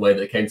nice the way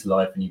that it came to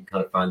life, and you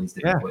kind of found these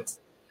different points.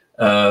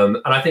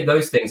 And I think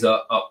those things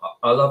are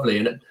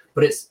lovely,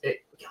 but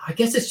I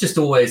guess it's just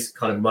always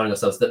kind of reminding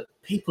ourselves that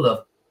people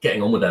are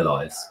getting on with their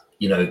lives.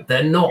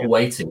 They're not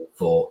waiting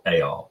for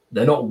AR.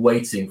 They're not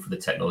waiting for the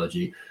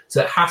technology.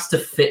 So it has to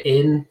fit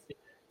in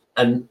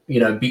and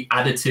be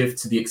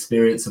additive to the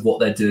experience of what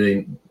they're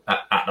doing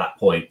at that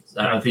point.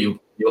 And I think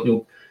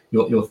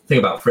your thing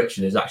about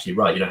friction is actually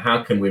right.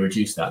 How can we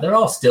reduce that? There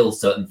are still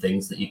certain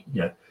things that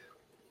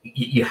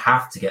you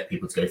have to get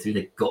people to go through.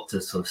 They've got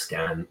to sort of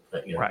scan,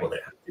 what they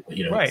have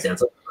to, but, it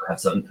sounds like they have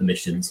certain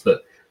permissions.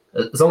 But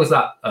as long as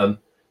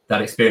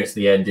that experience at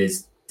the end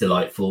is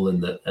delightful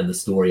and the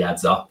story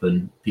adds up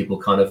and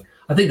people kind of,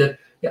 I think that,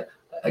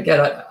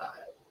 again,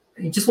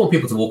 you just want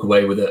people to walk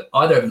away with it,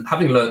 either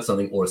having learned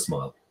something or a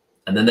smile,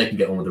 and then they can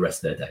get on with the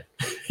rest of their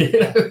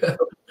day.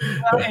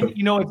 And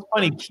it's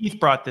funny, Keith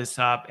brought this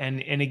up,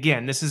 and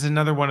again, this is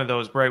another one of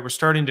those, right? We're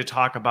starting to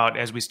talk about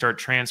as we start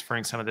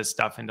transferring some of this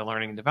stuff into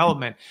learning and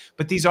development,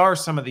 but these are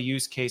some of the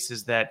use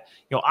cases that,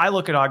 I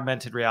look at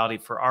augmented reality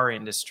for our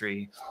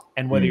industry,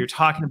 and whether you're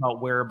talking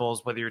about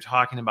wearables, whether you're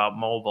talking about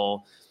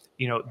mobile,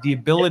 the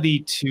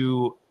ability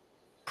to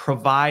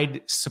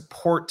provide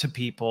support to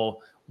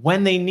people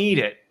when they need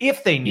it,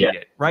 if they need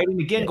it, right? And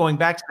again, going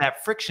back to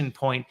that friction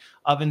point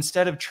of,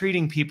 instead of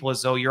treating people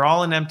as though you're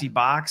all an empty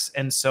box,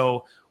 and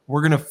so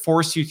we're going to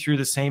force you through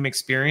the same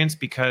experience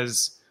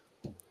because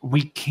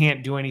we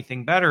can't do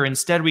anything better.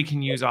 Instead, we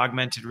can use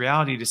augmented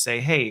reality to say,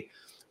 hey,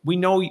 we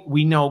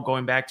know,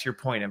 going back to your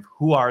point of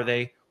who are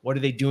they, what are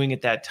they doing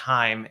at that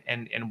time,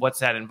 and what's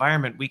that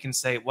environment, we can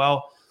say,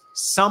 well,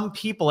 some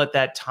people at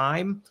that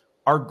time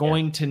are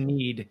going to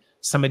need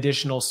some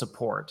additional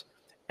support.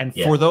 And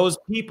for those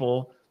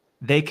people,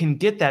 they can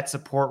get that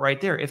support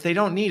right there. If they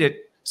don't need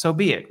it, so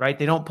be it, right?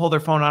 They don't pull their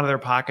phone out of their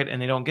pocket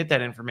and they don't get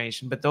that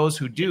information. But those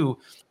who do,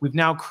 we've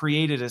now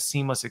created a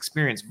seamless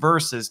experience,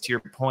 versus, to your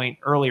point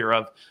earlier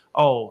of,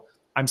 oh,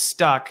 I'm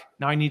stuck.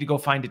 Now I need to go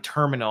find a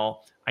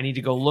terminal. I need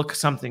to go look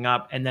something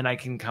up, and then I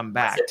can come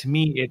back. To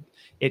me,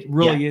 it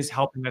really is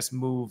helping us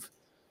move.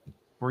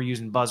 We're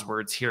using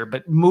buzzwords here,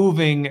 but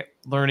moving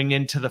learning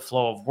into the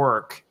flow of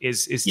work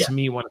is to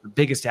me one of the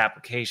biggest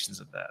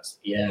applications of this.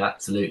 Yeah,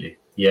 absolutely.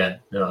 Yeah,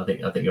 no, I think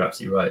you're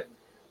absolutely right.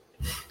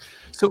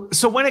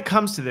 So when it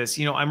comes to this,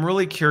 I'm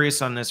really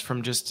curious on this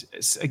from just,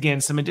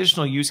 again, some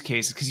additional use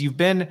cases, because you've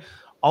been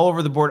all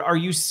over the board. Are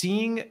you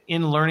seeing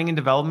in learning and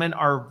development,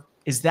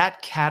 is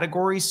that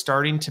category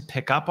starting to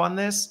pick up on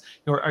this?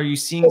 Or are you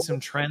seeing some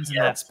trends in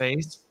that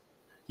space?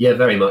 Yeah,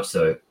 very much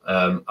so.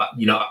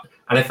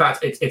 And in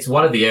fact, it's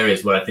one of the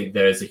areas where I think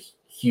there is a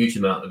huge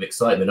amount of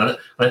excitement. And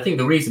I think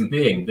the reason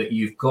being that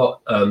you've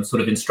got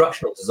sort of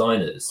instructional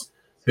designers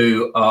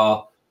who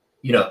are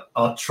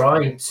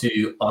trying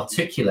to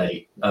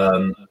articulate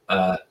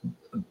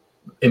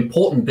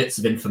important bits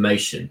of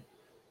information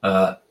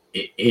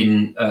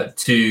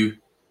to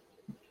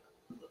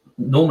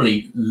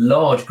normally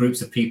large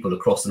groups of people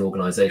across an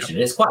organization.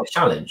 It's quite a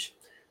challenge.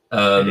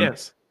 It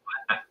is.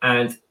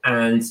 And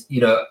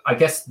I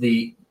guess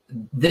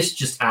this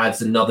just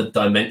adds another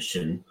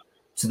dimension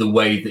to the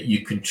way that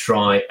you can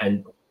try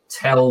and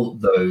tell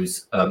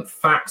those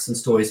facts and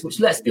stories, which,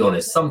 let's be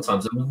honest,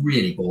 sometimes are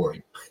really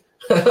boring.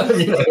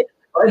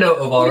 I know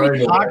of our own.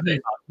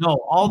 No,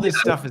 all this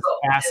stuff is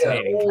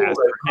fascinating.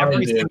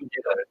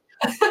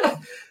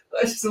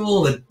 That's just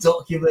all the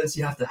documents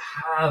you have to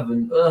have,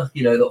 and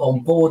the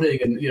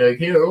onboarding, and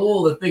here are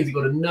all the things you've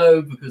got to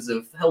know because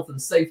of health and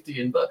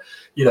safety, and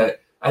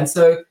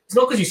so it's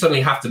not because you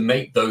suddenly have to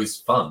make those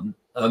fun,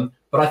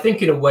 but I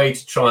think in a way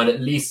to try and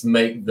at least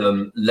make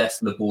them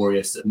less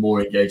laborious and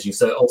more engaging,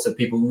 so also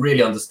people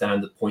really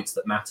understand the points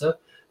that matter.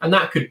 And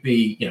that could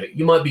be,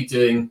 you might be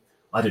doing,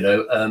 I don't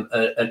know,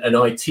 an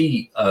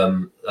IT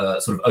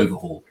sort of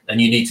overhaul,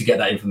 and you need to get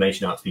that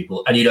information out to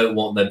people, and you don't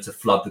want them to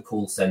flood the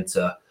call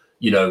center,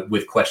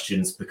 with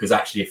questions, because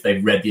actually if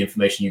they've read the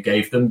information you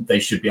gave them,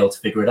 they should be able to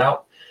figure it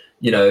out,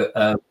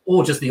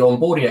 or just the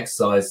onboarding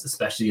exercise,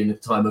 especially in the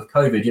time of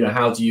COVID.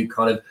 How do you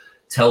kind of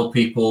tell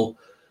people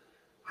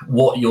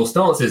what your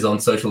stance is on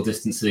social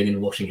distancing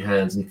and washing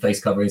hands and face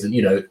coverings, and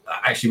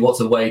actually what's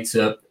a way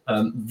to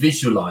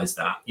visualize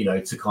that,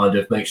 to kind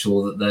of make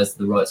sure that there's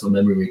the right sort of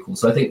memory recall.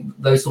 So I think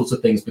those sorts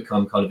of things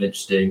become kind of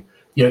interesting.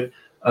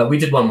 We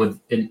did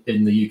one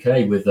in the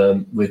UK with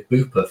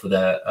Bupa for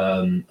their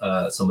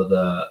some of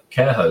the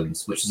care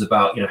homes, which is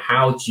about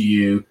how do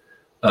you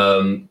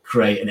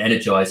create and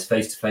energize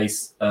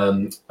face-to-face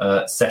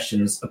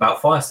sessions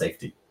about fire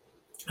safety.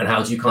 And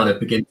how do you kind of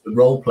begin to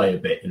role play a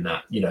bit in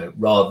that,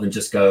 rather than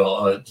just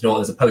go,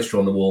 there's a poster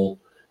on the wall,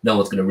 no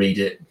one's going to read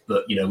it,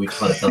 but we've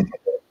kind of done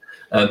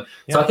it.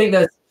 So I think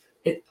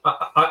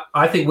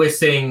I think we're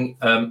seeing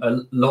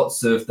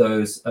lots of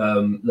those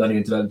learning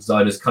and development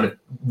designers kind of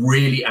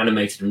really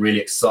animated and really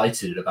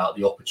excited about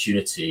the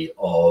opportunity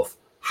of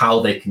how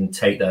they can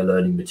take their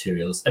learning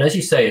materials. And as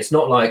you say, it's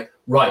not like,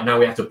 right, now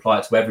we have to apply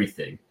it to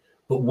everything.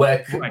 But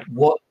where are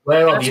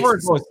that's where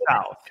it goes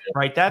south,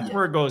 right? That's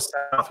where it goes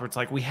south, where it's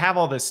like, we have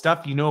all this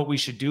stuff, what we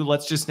should do?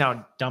 Let's just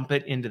now dump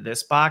it into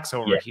this box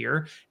over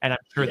here, and I'm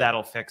sure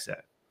that'll fix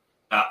it.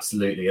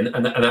 Absolutely,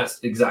 and that's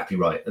exactly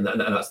right, and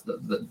that's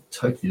the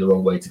totally the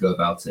wrong way to go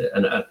about it.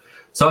 And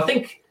so I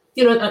think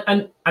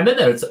and then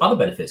there's other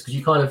benefits, because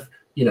you kind of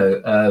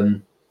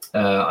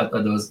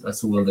I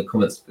saw one of the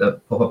comments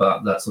pop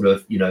about that sort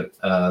of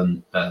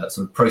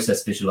sort of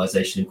process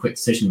visualization and quick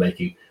decision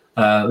making.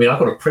 I've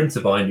got a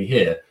printer behind me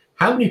here.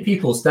 How many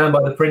people stand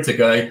by the printer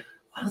going,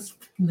 "How does the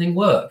fucking thing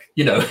work?"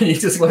 And you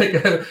just want to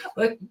go,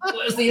 like,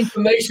 where's the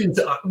information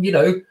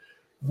to,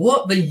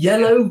 what the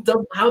yellow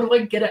does? How do I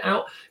get it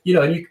out?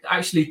 And you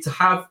actually, to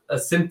have a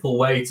simple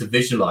way to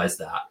visualize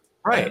that,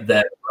 right?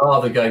 There,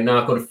 rather than going,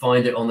 now I've got to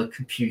find it on the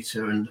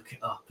computer and look it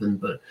up,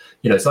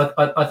 so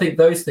I think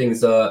those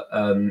things are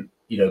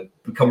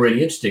become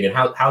really interesting. And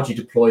how do you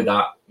deploy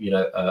that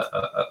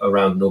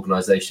around an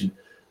organization?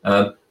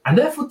 And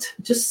therefore,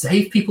 just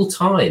save people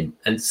time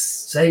and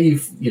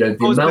save, the amount of... It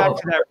goes back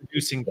to that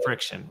reducing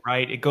friction,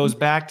 right? It goes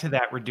back to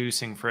that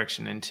reducing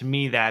friction. And to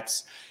me,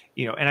 that's,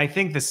 and I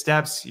think the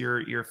steps,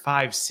 your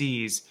 5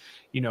 C's,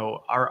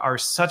 are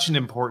such an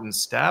important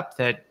step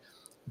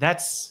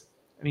that's,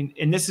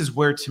 and this is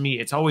where, to me,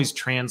 it's always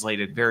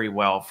translated very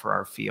well for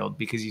our field,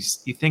 because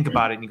you think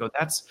about it and you go,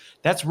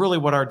 that's really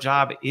what our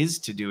job is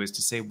to do, is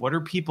to say, what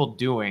are people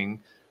doing?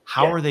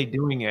 How are they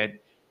doing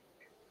it?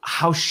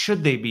 How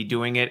should they be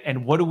doing it,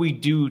 and what do we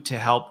do to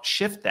help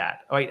shift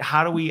that? Right?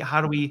 How do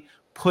we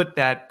put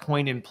that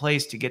point in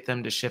place to get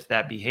them to shift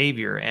that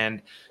behavior?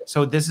 And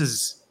so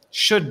this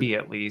should be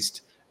at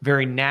least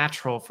very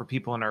natural for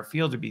people in our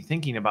field to be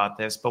thinking about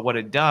this. But what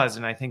it does,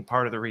 and I think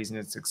part of the reason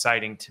it's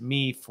exciting to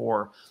me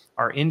for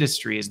our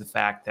industry, is the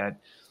fact that,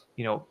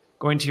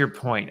 going to your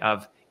point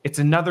of, it's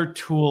another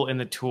tool in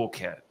the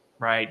toolkit.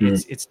 Right. Mm-hmm.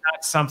 It's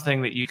not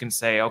something that you can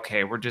say,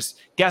 okay,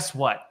 guess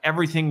what?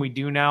 Everything we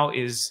do now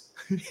is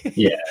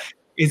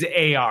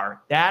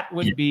AR. That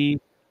would be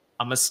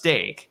a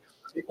mistake.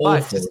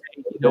 But to say,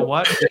 you know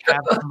what, we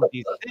have some of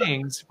these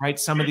things, right?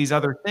 Some of these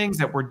other things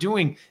that we're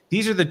doing,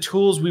 these are the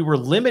tools we were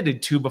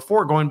limited to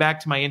before, going back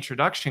to my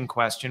introduction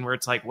question, where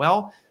it's like,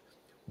 well,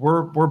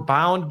 we're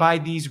bound by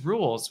these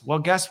rules. Well,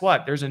 guess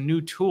what? There's a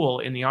new tool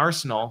in the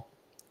arsenal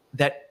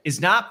that is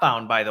not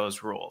bound by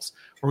those rules,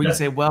 where we can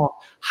say,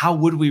 well, how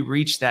would we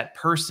reach that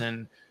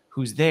person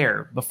who's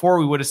there? Before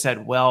we would have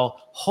said,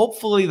 well,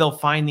 hopefully they'll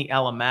find the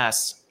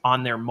LMS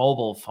on their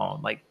mobile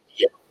phone. Like,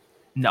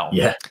 no,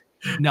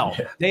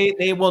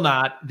 they will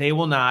not. They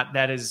will not.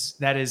 That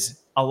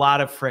is a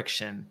lot of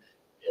friction.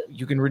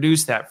 You can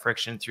reduce that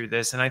friction through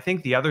this. And I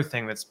think the other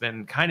thing that's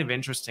been kind of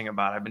interesting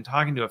about, I've been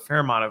talking to a fair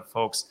amount of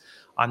folks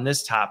on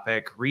this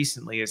topic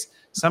recently, is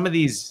some of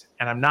these,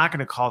 and I'm not going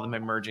to call them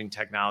emerging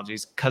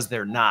technologies because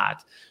they're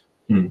not,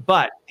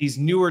 but these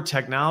newer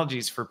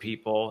technologies for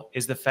people,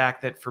 is the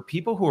fact that for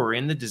people who are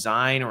in the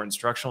design or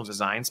instructional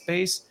design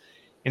space,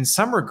 in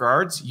some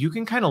regards, you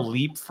can kind of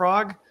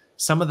leapfrog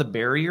some of the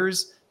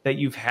barriers that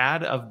you've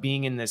had of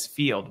being in this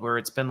field, where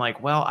it's been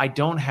like, well, I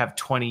don't have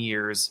 20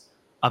 years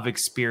of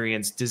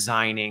experience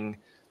designing,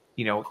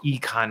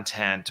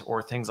 e-content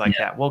or things like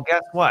that. Well,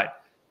 guess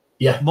what?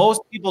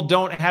 Most people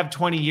don't have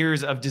 20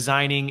 years of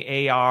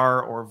designing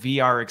AR or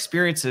VR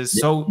experiences.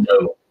 So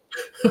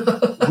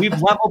we've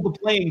leveled the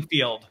playing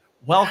field.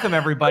 Welcome,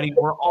 everybody.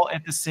 We're all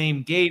at the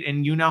same gate,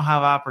 and you now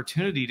have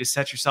opportunity to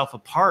set yourself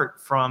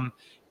apart from,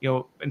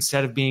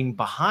 instead of being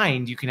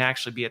behind, you can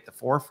actually be at the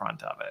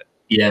forefront of it.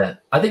 Yeah,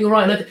 I think you're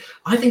right. And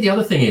I think the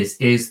other thing is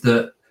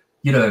that,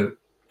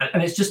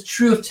 and it's just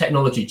true of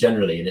technology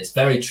generally, and it's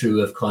very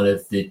true of kind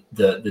of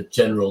the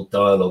general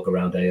dialogue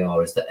around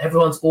AR, is that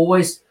everyone's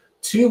always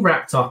too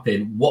wrapped up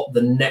in what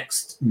the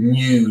next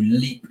new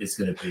leap is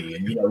going to be,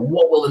 and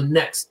what will the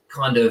next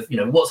kind of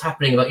what's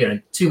happening, like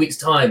 2 weeks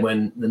time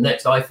when the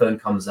next iPhone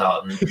comes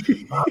out and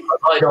a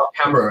LiDAR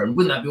camera, and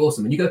wouldn't that be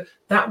awesome? And you go,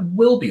 that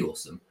will be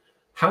awesome.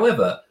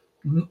 However,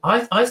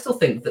 I still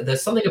think that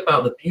there's something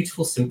about the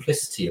beautiful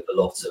simplicity of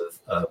a lot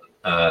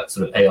of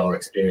sort of AR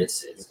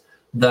experiences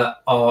that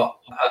are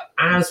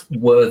as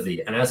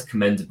worthy and as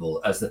commendable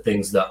as the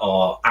things that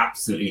are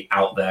absolutely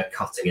out there,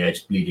 cutting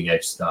edge, bleeding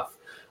edge stuff.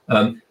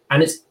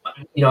 And it's,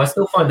 I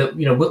still find that,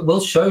 we'll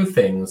show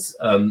things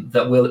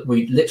that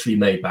we literally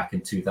made back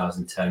in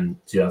 2010,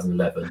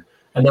 2011.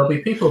 And there'll be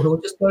people who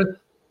will just go,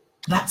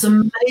 that's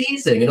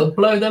amazing. It'll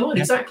blow their mind.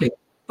 Exactly.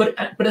 But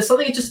it's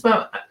something just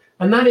about,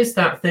 and that is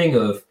that thing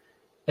of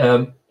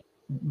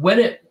when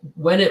it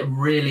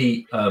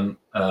really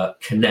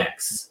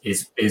connects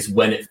is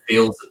when it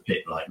feels a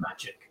bit like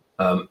magic.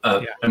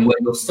 And when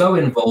you're so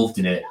involved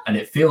in it and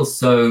it feels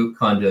so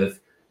kind of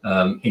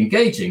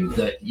engaging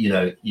that you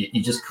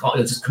just can't,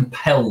 you're just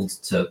compelled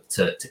to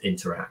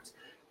interact,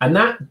 and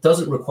that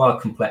doesn't require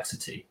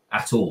complexity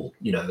at all,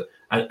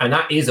 and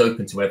that is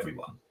open to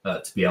everyone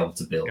to be able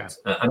to build.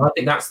 And I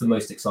think that's the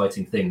most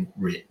exciting thing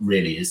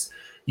really is,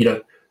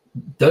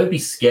 don't be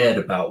scared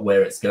about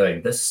where it's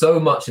going. There's so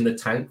much in the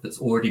tank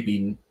that's already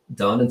been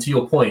done, and to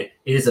your point,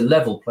 it is a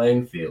level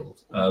playing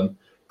field.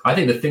 I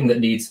think the thing that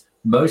needs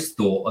most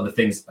thought are the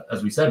things,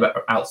 as we said, about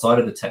outside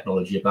of the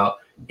technology. About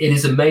it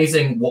is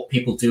amazing what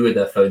people do with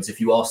their phones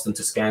if you ask them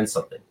to scan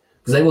something,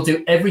 because they will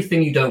do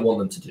everything you don't want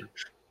them to do.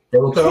 They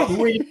will go up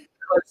really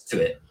close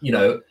to it,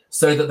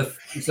 so that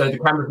the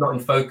camera's not in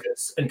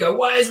focus, and go,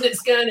 why isn't it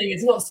scanning?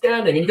 It's not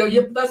scanning. And you go,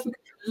 yeah, but that's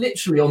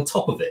literally on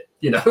top of it,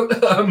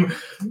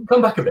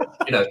 come back a bit,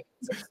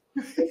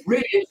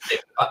 really interesting.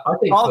 I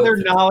think all their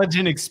knowledge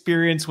and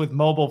experience with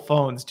mobile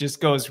phones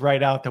just goes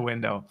right out the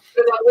window.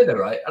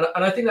 Right?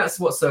 And I think that's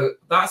what's so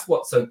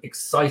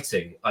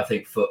exciting, I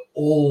think, for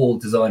all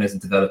designers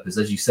and developers.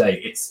 As you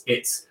say,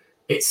 it's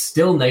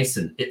still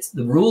nascent.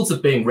 The rules are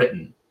being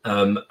written,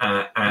 and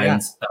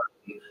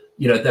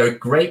there are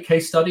great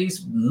case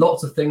studies,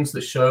 lots of things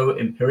that show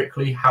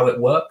empirically how it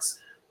works.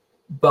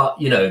 But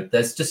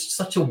there's just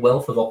such a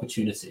wealth of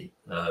opportunity,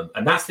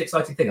 and that's the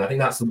exciting thing. I think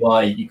that's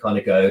why you kind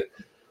of go,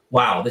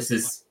 wow, this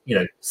is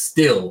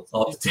still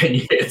after 10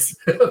 years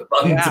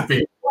fun to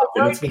be.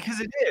 Right, because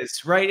it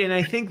is, right? And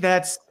I think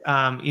that's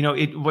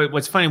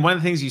what's funny, one of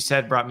the things you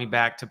said brought me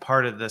back to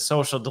part of the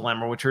social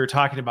dilemma, which we were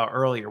talking about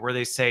earlier, where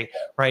they say,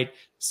 right,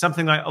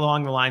 something like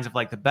along the lines of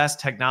like the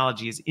best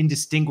technology is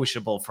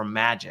indistinguishable from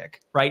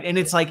magic, right? And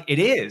it's like, it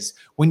is.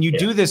 When you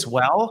do this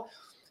well,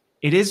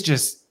 it is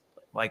just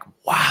like,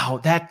 wow,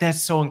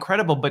 that's so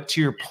incredible. But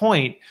to your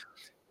point,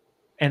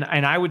 and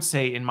I would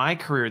say in my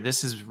career,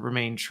 this has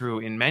remained true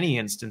in many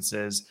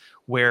instances,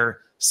 where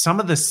some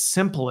of the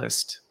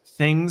simplest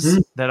things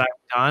that I've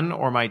done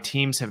or my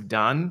teams have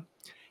done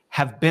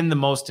have been the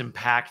most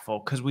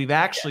impactful, because we've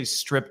actually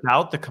stripped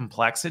out the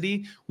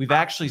complexity. We've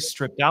actually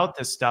stripped out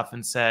this stuff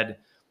and said,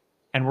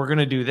 and we're going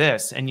to do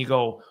this. And you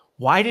go,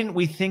 why didn't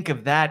we think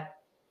of that,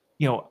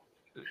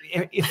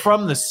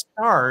 from the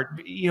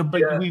start,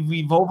 but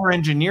we've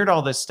over-engineered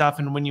all this stuff.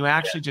 And when you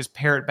actually just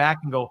pare it back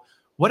and go,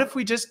 what if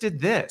we just did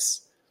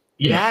this?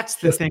 That's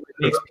the thing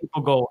that makes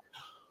people go,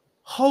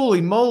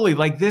 holy moly,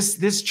 like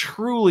this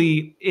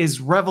truly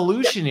is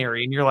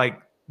revolutionary. And you're like,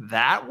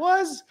 that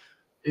was?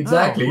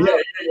 Exactly. Oh, wow.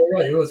 You're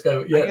right. You always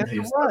go. Yeah, I guess it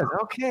was.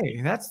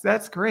 Okay,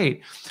 that's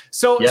great.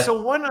 So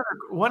so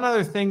one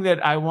other thing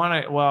that I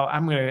want to, well,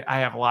 I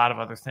have a lot of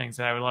other things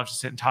that I would love to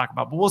sit and talk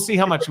about, but we'll see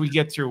how much we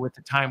get through with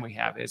the time we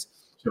have. Is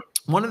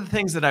one of the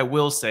things that I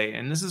will say,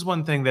 and this is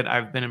one thing that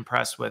I've been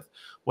impressed with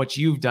what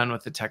you've done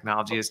with the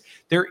technology, is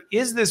there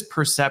is this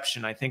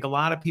perception. I think a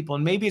lot of people,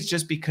 and maybe it's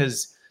just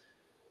because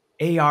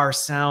AR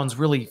sounds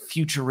really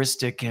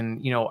futuristic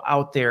and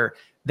out there,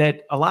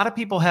 that a lot of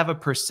people have a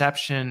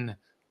perception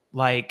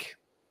like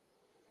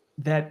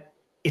that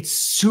it's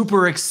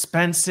super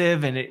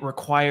expensive and it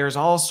requires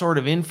all sort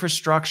of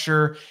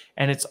infrastructure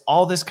and it's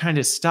all this kind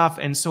of stuff.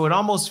 And so it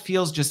almost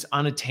feels just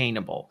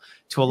unattainable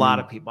to a lot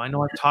of people. I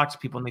know I've talked to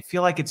people and they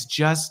feel like it's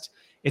just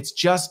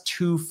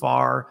too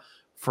far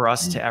for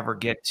us to ever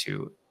get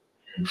to.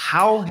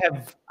 How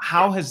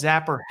has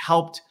Zappar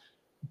helped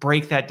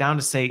break that down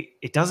to say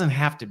it doesn't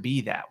have to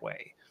be that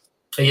way?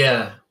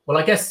 Yeah. Well,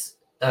 I guess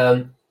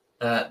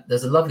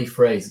there's a lovely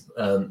phrase,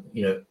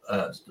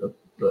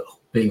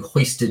 being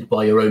hoisted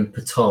by your own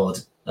petard,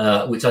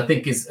 which I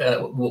think is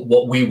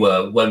what we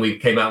were when we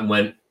came out and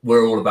went,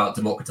 we're all about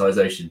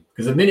democratization.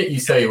 Because the minute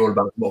you say you're all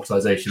about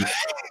democratization,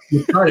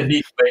 you kind of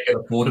need to make it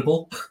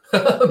affordable.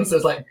 So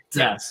it's like,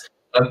 yes.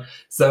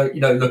 So,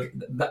 look,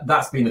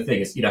 that's been the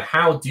thing is,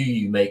 how do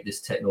you make this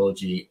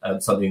technology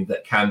something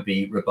that can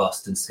be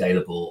robust and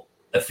scalable,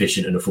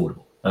 efficient and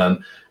affordable?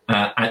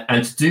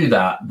 And to do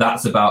that,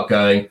 that's about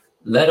going,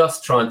 let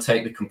us try and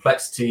take the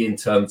complexity in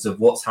terms of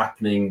what's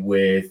happening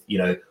with,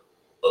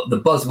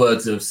 the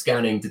buzzwords of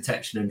scanning,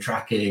 detection and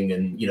tracking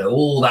and,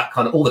 all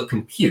the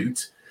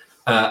compute,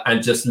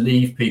 and just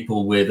leave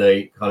people with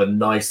a kind of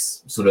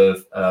nice sort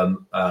of,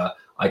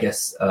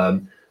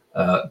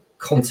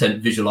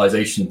 content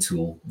visualization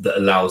tool that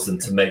allows them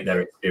to make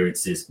their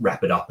experiences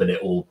wrap it up and it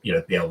all,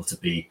 be able to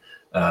be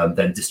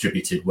then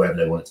distributed wherever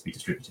they want it to be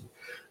distributed.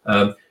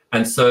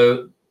 And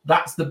so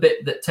that's the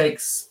bit that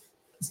takes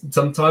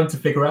some time to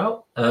figure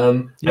out.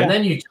 And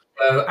then you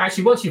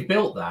actually, once you've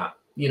built that,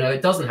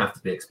 it doesn't have to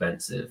be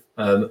expensive.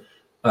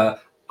 The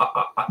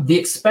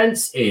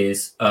expense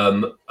is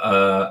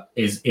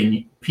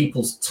in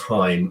people's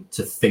time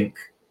to think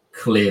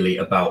clearly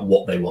about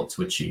what they want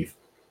to achieve.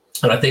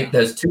 And I think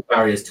there's two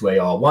barriers to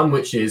AR. One,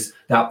 which is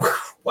that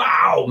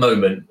wow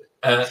moment.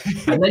 And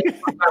then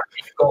you've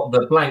got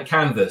the blank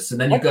canvas,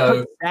 and then you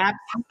go, that's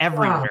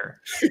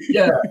everywhere. Wow.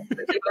 Yeah.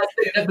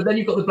 But then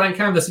you've got the blank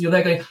canvas, and you're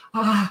there going,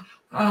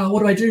 what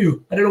do I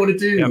do? I don't know what to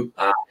do.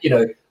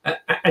 Yep.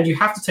 And you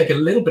have to take a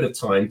little bit of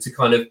time to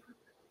kind of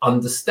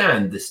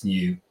understand this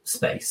new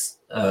space.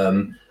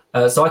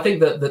 So I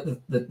think that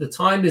the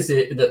time is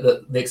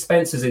the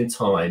expense is in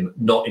time,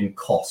 not in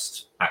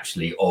cost,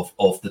 actually,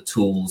 of the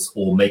tools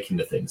or making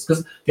the things.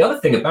 Because the other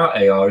thing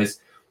about AR is,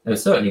 and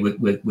certainly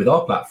with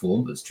our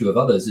platform, but it's true of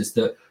others, is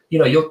that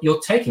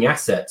you're taking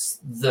assets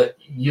that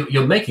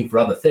you're making for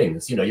other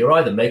things. You're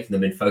either making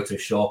them in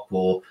Photoshop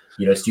or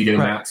Studio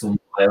Max or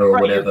Maya or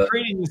whatever. You're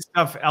creating the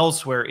stuff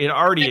elsewhere. It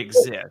already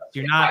exists.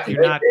 You're not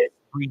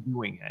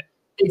redoing it.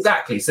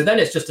 Exactly. So then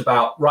it's just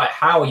about, right,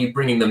 how are you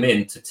bringing them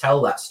in to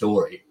tell that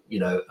story,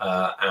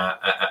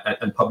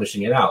 and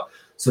publishing it out.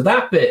 So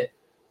that bit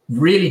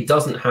really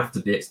doesn't have to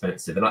be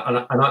expensive. And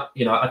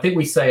I think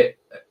we say,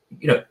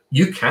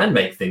 you can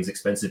make things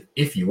expensive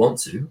if you want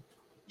to,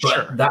 but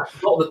sure.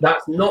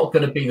 That's not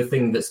going to be the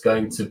thing that's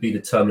going to be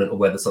determinant of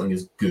whether something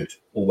is good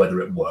or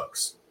whether it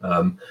works.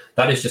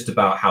 That is just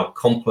about how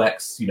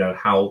complex,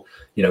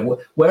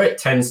 where it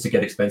tends to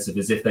get expensive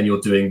is if then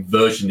you're doing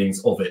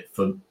versionings of it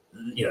for,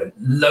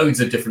 loads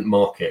of different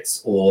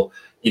markets, or,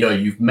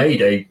 you've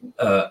made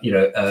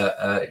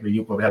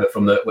you'll probably have it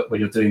from when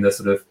you're doing the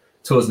sort of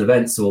tours and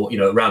events or,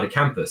 around a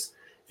campus.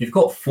 If you've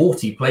got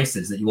 40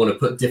 places that you want to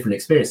put different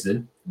experiences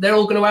in, they're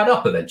all going to add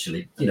up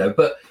eventually,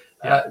 but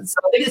so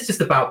I think it's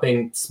just about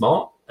being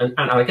smart. And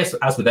I guess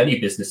as with any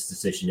business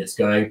decision, it's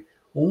going,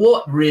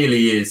 what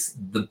really is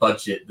the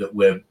budget that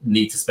we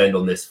need to spend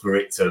on this for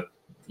it to,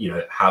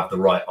 have the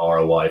right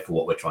ROI for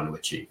what we're trying to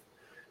achieve.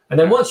 And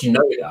then once you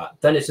know that,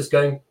 then it's just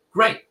going,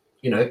 great,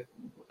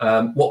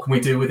 what can we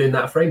do within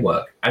that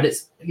framework? And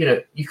it's,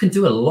 you can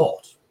do a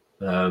lot,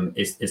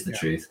 is the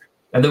truth.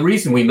 And the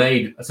reason we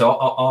made, so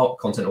our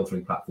content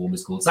authoring platform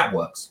is called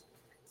ZapWorks.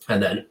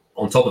 And then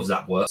on top of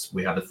ZapWorks,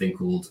 we have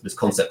this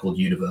concept called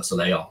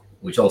Universal AR,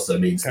 which also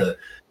means that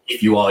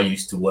if you are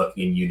used to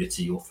working in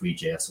Unity or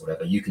 3JS or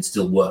whatever, you can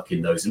still work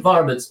in those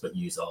environments, but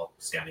use our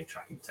scanning,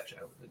 tracking, detection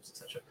algorithms,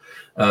 etc.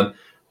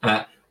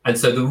 And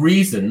so the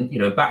reason,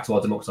 back to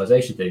our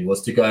democratization thing,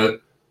 was to go,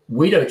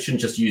 we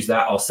shouldn't just use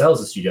that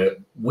ourselves as a studio.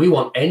 We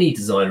want any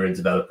designer and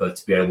developer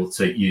to be able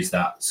to use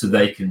that so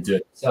they can do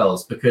it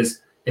themselves.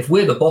 Because if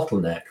we're the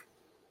bottleneck,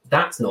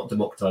 that's not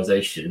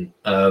democratization.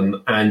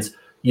 And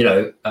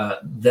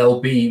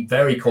there'll be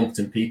very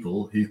competent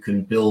people who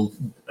can build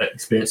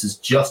experiences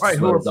just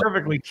as well, who are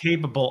perfectly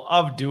capable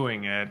of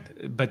doing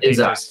it, but they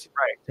just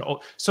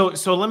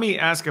So let me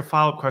ask a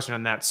follow-up question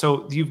on that.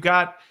 So you've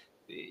got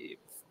is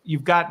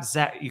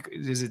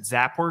it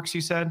ZapWorks?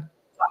 You said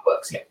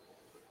ZapWorks, yeah.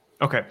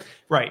 Okay,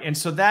 right. And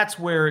so that's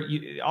where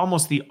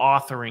almost the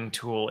authoring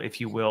tool,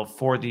 if you will,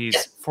 for these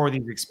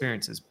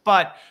experiences.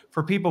 But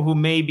for people who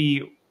may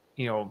be,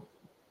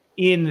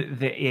 in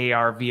the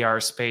AR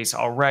VR space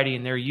already,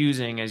 and they're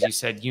using, as you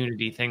said,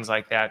 Unity, things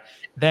like that,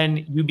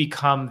 then you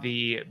become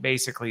the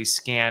basically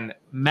scan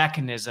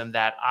mechanism,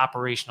 that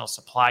operational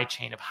supply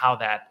chain of how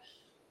that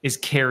is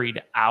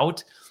carried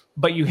out.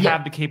 But you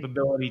have the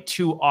capability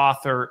to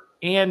author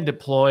and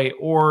deploy,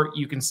 or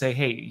you can say,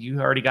 hey, you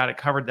already got it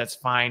covered. That's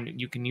fine.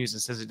 You can use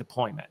this as a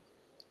deployment.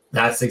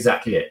 That's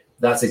exactly it.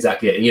 And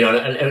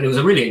it was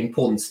a really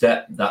important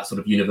step, that sort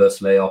of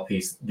universal AR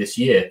piece this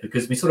year,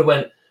 because we sort of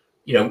went,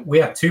 we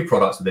have two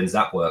products within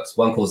ZapWorks.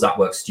 One called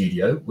ZapWorks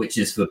Studio, which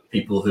is for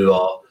people who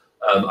are,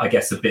 I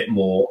guess, a bit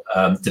more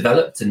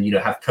developed and,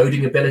 have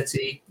coding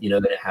ability,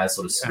 and it has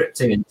sort of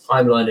scripting and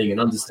timelining and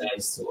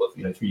understands sort of,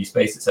 3D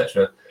space,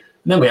 etc.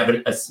 And then we have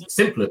a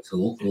simpler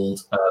tool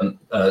called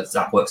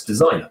ZapWorks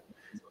Designer.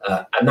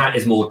 And that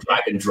is more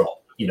drag and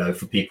drop,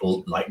 for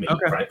people like me,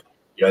 right?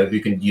 Who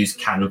can use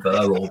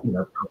Canva or,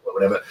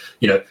 whatever,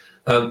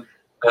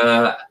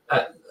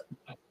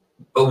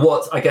 but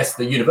what I guess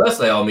the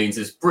universal AR means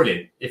is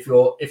brilliant. If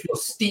you're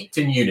steeped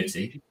in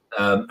Unity,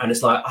 and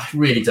it's like, I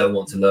really don't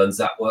want to learn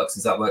ZapWorks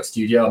and ZapWorks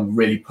Studio, I'm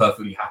really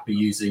perfectly happy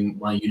using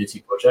my Unity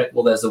project.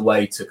 Well, there's a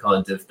way to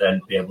kind of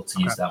then be able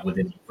to use that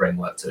within the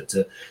framework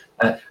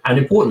and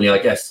importantly, I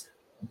guess,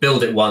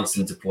 build it once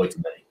and deploy to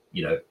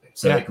many,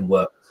 so it can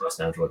work across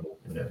Android or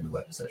in the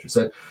web,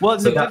 etc.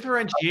 The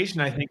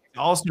differentiation, I think, is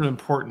also an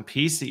important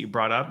piece that you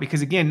brought up,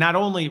 because again, not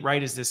only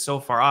is this so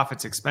far off,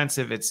 it's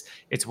expensive,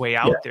 it's way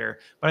out there,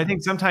 but I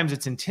think sometimes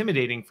it's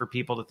intimidating for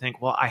people to think,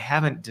 well, I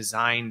haven't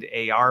designed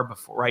AR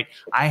before, right?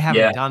 I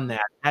haven't done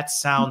that. That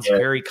sounds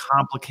very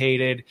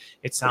complicated.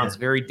 It sounds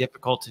very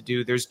difficult to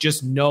do. There's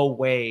just no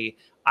way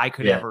I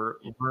could ever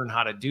learn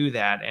how to do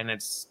that. And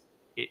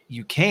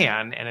you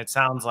can, and it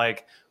sounds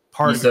like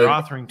part of your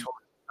authoring tool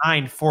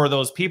designed for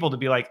those people to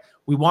be like,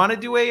 we want to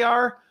do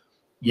AR,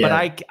 but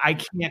I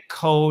can't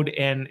code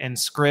and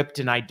script,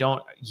 and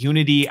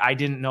Unity, I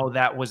didn't know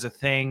that was a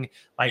thing.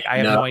 Like, I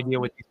have no idea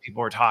what these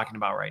people are talking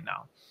about right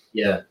now.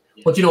 Yeah.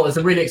 Well, do you know what? It's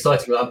a really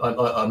exciting.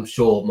 I'm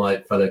sure my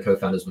fellow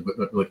co-founders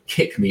would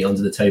kick me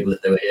under the table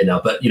if they were here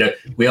now. But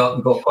we've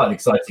got quite an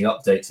exciting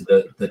update to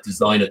the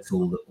designer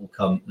tool that will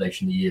come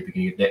later in the year,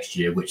 beginning of next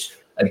year, which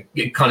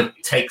it kind of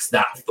takes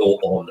that thought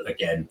on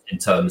again in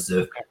terms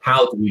of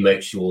how do we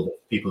make sure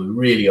that people who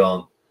really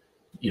aren't,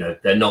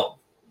 they're not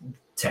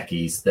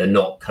techies, they're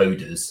not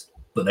coders,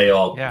 but they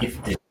are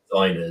gifted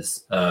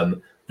designers,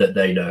 that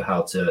they know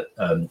how to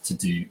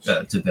do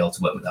to be able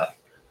to work with that.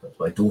 That's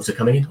my daughter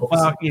coming in.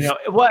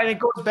 And it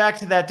goes back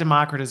to that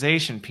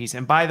democratization piece.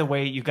 And by the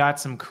way, you got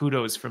some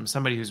kudos from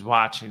somebody who's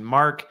watching.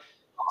 Mark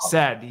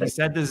said the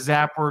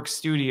ZapWorks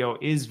Studio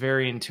is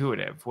very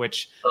intuitive,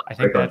 which I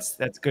think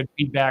that's good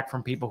feedback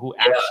from people who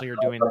actually are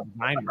doing the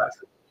design work.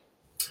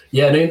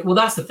 Yeah, well,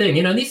 that's the thing.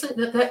 These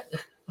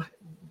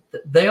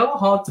they are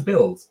hard to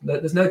build.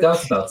 There's no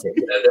doubt about it.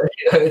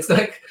 It's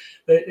like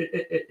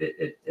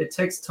it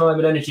takes time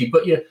and energy.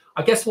 But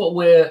I guess what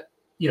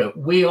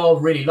we are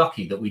really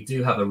lucky that we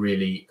do have a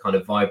really kind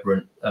of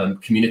vibrant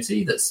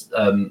community that's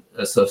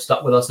sort of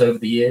stuck with us over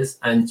the years,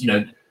 and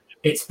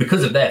it's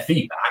because of their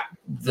feedback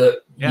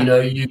that you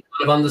kind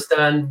of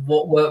understand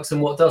what works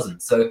and what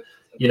doesn't. So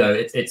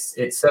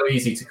it's so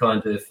easy to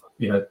kind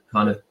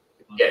of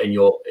get in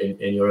your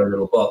own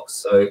little box.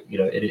 So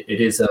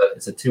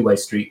it's a two-way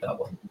street, that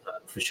one,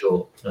 for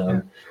sure.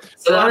 So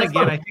that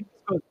again, I think this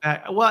goes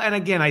back. Well, and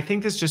again, I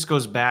think this just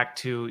goes back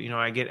to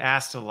I get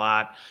asked a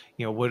lot.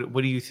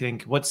 What do you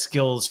think? What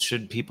skills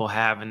should people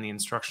have in the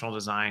instructional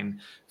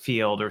design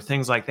field, or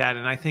things like that?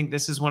 And I think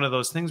this is one of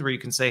those things where you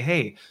can say,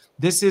 hey,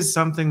 this is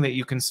something that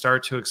you can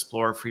start to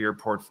explore for your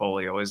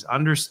portfolio, is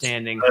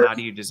understanding how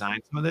do you design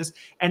some of this.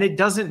 And it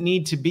doesn't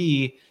need to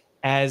be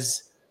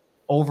as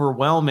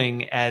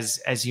overwhelming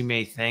as you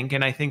may think.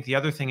 And I think the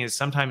other thing is,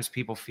 sometimes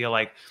people feel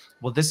like,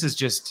 well, this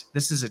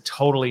is a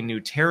totally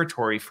new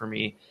territory for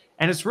me.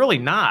 And it's really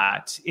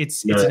not.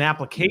 It's an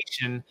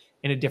application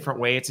in a different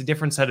way. It's a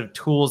different set of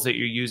tools that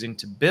you're using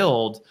to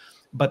build,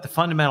 but the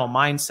fundamental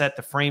mindset,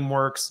 the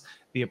frameworks,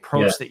 the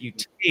approach that you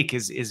take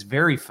is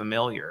very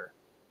familiar.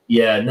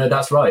 Yeah, no,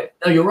 that's right.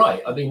 No, you're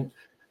right. I mean,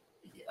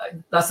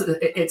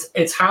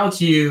 it's how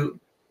do you,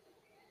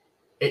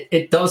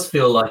 it does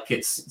feel like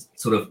it's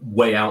sort of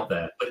way out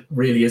there, but it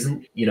really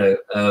isn't. We're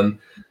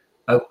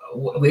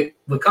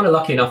kind of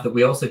lucky enough that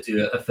we also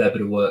do a fair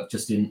bit of work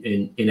just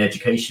in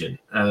education.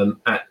 And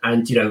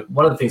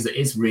one of the things that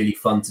is really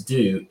fun to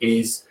do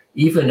is,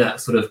 even at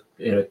sort of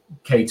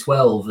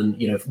K-12 and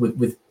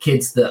with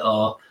kids that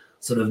are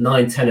sort of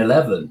 9, 10,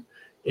 11,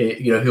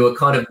 who are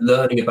kind of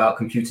learning about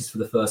computers for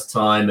the first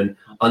time and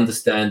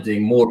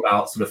understanding more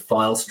about sort of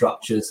file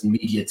structures and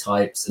media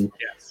types. And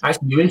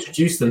actually, you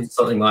introduce them to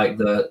something like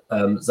the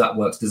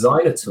ZapWorks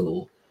Designer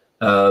tool,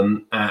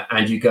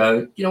 and you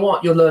go, you know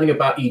what, you're learning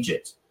about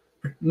Egypt.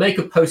 Make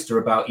a poster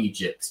about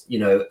Egypt.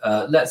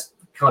 Let's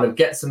kind of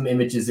get some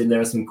images in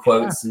there, some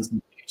quotes and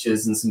some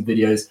pictures and some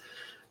videos.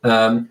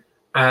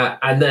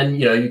 And then,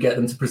 you get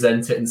them to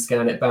present it and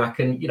scan it back.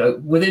 And,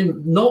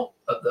 within not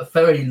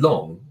very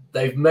long,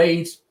 they've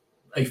made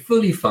a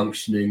fully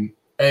functioning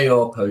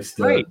AR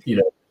poster, Right.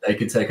 They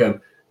can take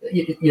home.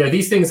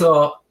 These things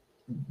are,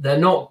 they're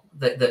not,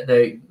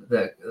 they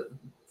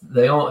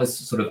aren't as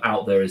sort of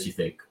out there as you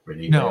think,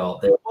 really. No.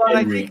 They're well,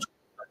 in reach.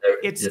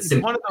 It's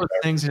one of those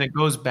things, and it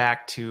goes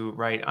back to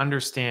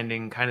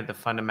understanding kind of the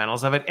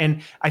fundamentals of it.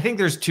 And I think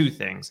there's two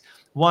things.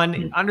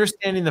 One,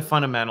 understanding the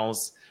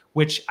fundamentals,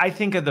 which I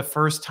think of the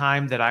first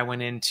time that I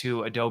went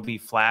into Adobe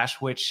Flash,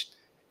 which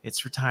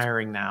it's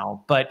retiring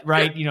now, but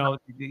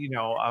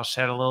I'll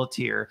shed a little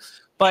tear.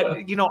 But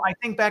I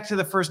think back to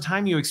the first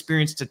time you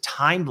experienced a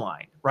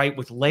timeline, right,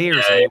 with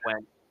layers, and you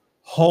went,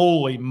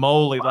 holy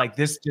moly, like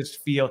this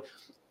just feels.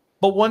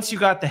 But once you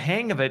got the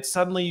hang of it,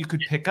 suddenly you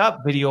could pick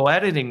up video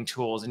editing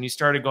tools, and you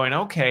started going,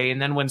 okay.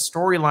 And then when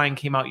Storyline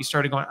came out, you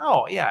started going,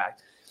 oh yeah,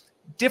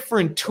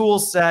 different tool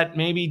set,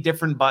 maybe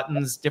different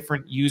buttons,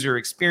 different user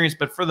experience.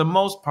 But for the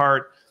most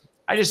part,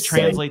 I just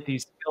translate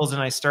these skills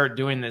and I start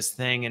doing this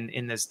thing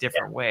in this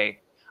different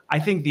way. I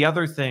think the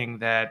other thing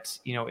that,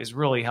 is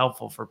really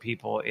helpful for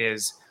people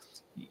is,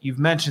 you've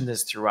mentioned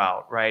this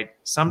throughout, right?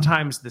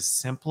 Sometimes the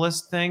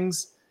simplest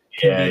things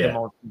can be the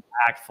most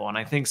impactful. And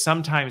I think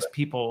sometimes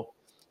people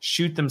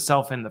shoot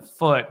themselves in the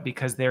foot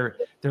because they're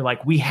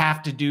like, we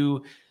have to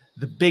do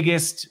the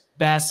biggest,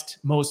 best,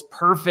 most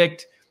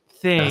perfect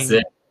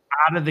thing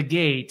out of the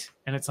gate.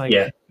 And it's like,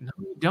 no,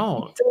 you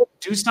don't.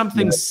 Do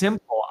something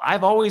simple.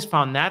 I've always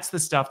found that's the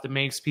stuff that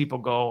makes people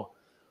go,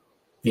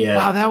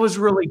 wow, that was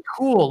really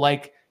cool.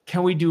 Like,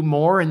 can we do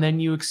more? And then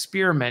you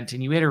experiment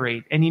and you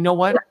iterate. And you know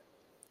what?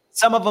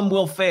 Some of them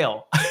will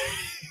fail.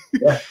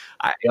 You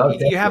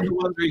have the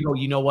ones where you go,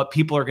 you know what?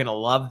 People are going to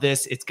love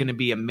this. It's going to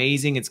be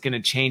amazing. It's going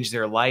to change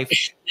their life.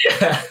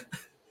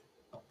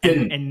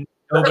 And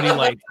nobody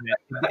liked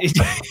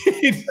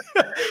it.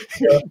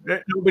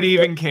 Nobody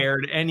even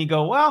cared. And you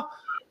go, well,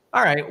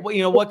 all right.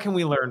 Well, what can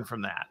we learn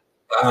from that?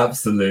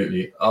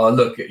 Absolutely. Oh,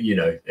 look,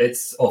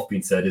 it's often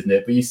been said, isn't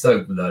it? But you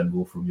so learn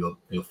more from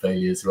your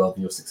failures rather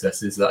than your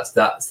successes.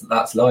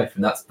 That's life,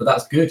 and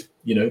that's good.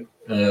 You're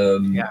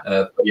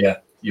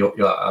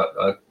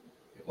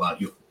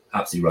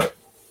absolutely right.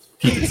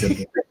 Keep it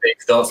simple.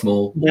 Start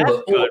small.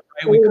 All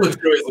the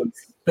truisms,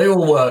 they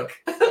all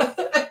work.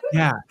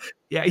 Yeah.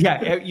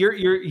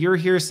 You're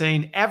here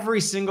saying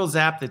every single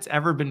Zap that's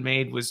ever been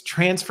made was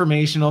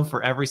transformational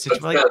for every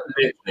situation.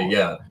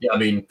 Yeah. I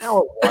mean,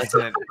 no, it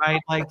wasn't,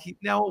 right? Like,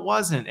 no, it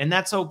wasn't, and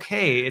that's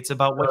okay. It's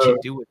about what you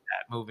do with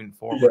that moving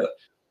forward.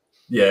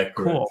 Yeah,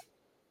 cool.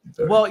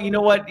 Well, you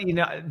know what?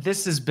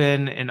 This has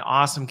been an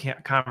awesome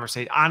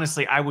conversation.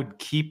 Honestly, I would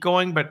keep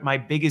going, but my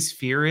biggest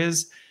fear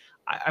is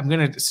I'm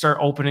going to start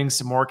opening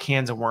some more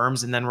cans of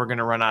worms, and then we're going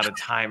to run out of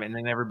time. And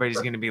then everybody's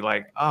going to be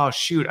like, oh,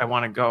 shoot, I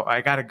want to go. I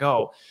got to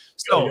go.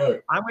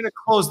 So I'm going to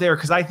close there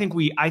because I think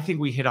we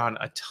hit on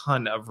a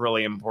ton of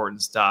really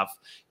important stuff,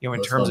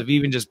 in terms of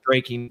even just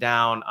breaking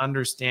down,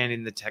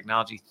 understanding the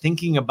technology,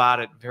 thinking about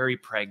it very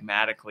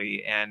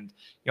pragmatically. And,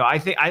 I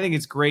think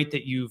it's great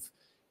that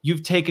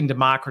you've taken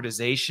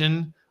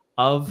democratization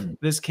of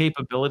this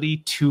capability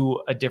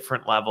to a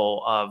different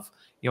level of,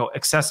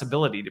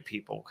 accessibility to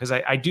people. Because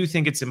I do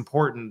think it's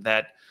important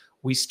that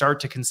we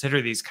start to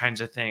consider these kinds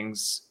of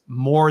things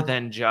more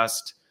than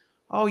just,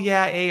 oh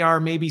yeah, AR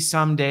maybe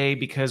someday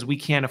because we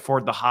can't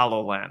afford the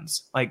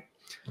HoloLens. Like,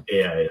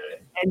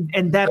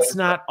 and that's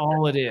not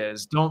all it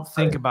is. Don't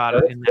think about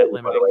it in that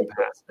limiting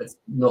capacity. It's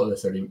not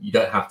necessarily, you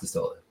don't have to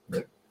start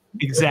there. No.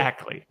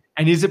 Exactly.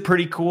 And is it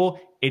pretty cool?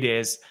 It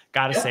is.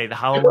 Gotta say, the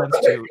HoloLens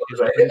 2 is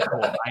pretty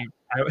cool.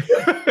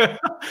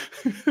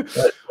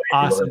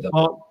 Awesome.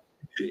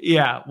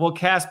 Well,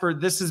 Casper,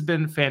 this has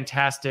been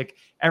fantastic.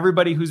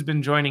 Everybody who's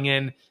been joining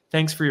in,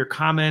 thanks for your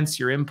comments,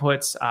 your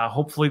inputs.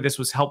 Hopefully this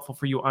was helpful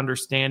for you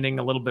understanding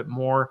a little bit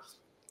more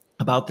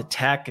about the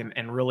tech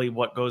and really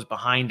what goes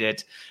behind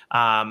it.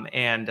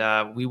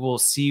 And we will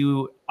see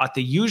you at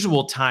the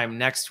usual time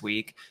next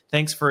week.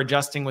 Thanks for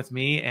adjusting with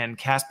me. And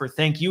Casper,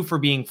 thank you for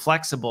being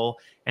flexible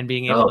and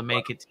being able to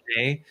make it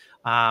today.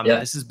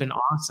 This has been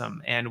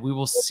awesome. And we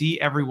will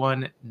see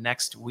everyone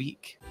next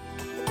week.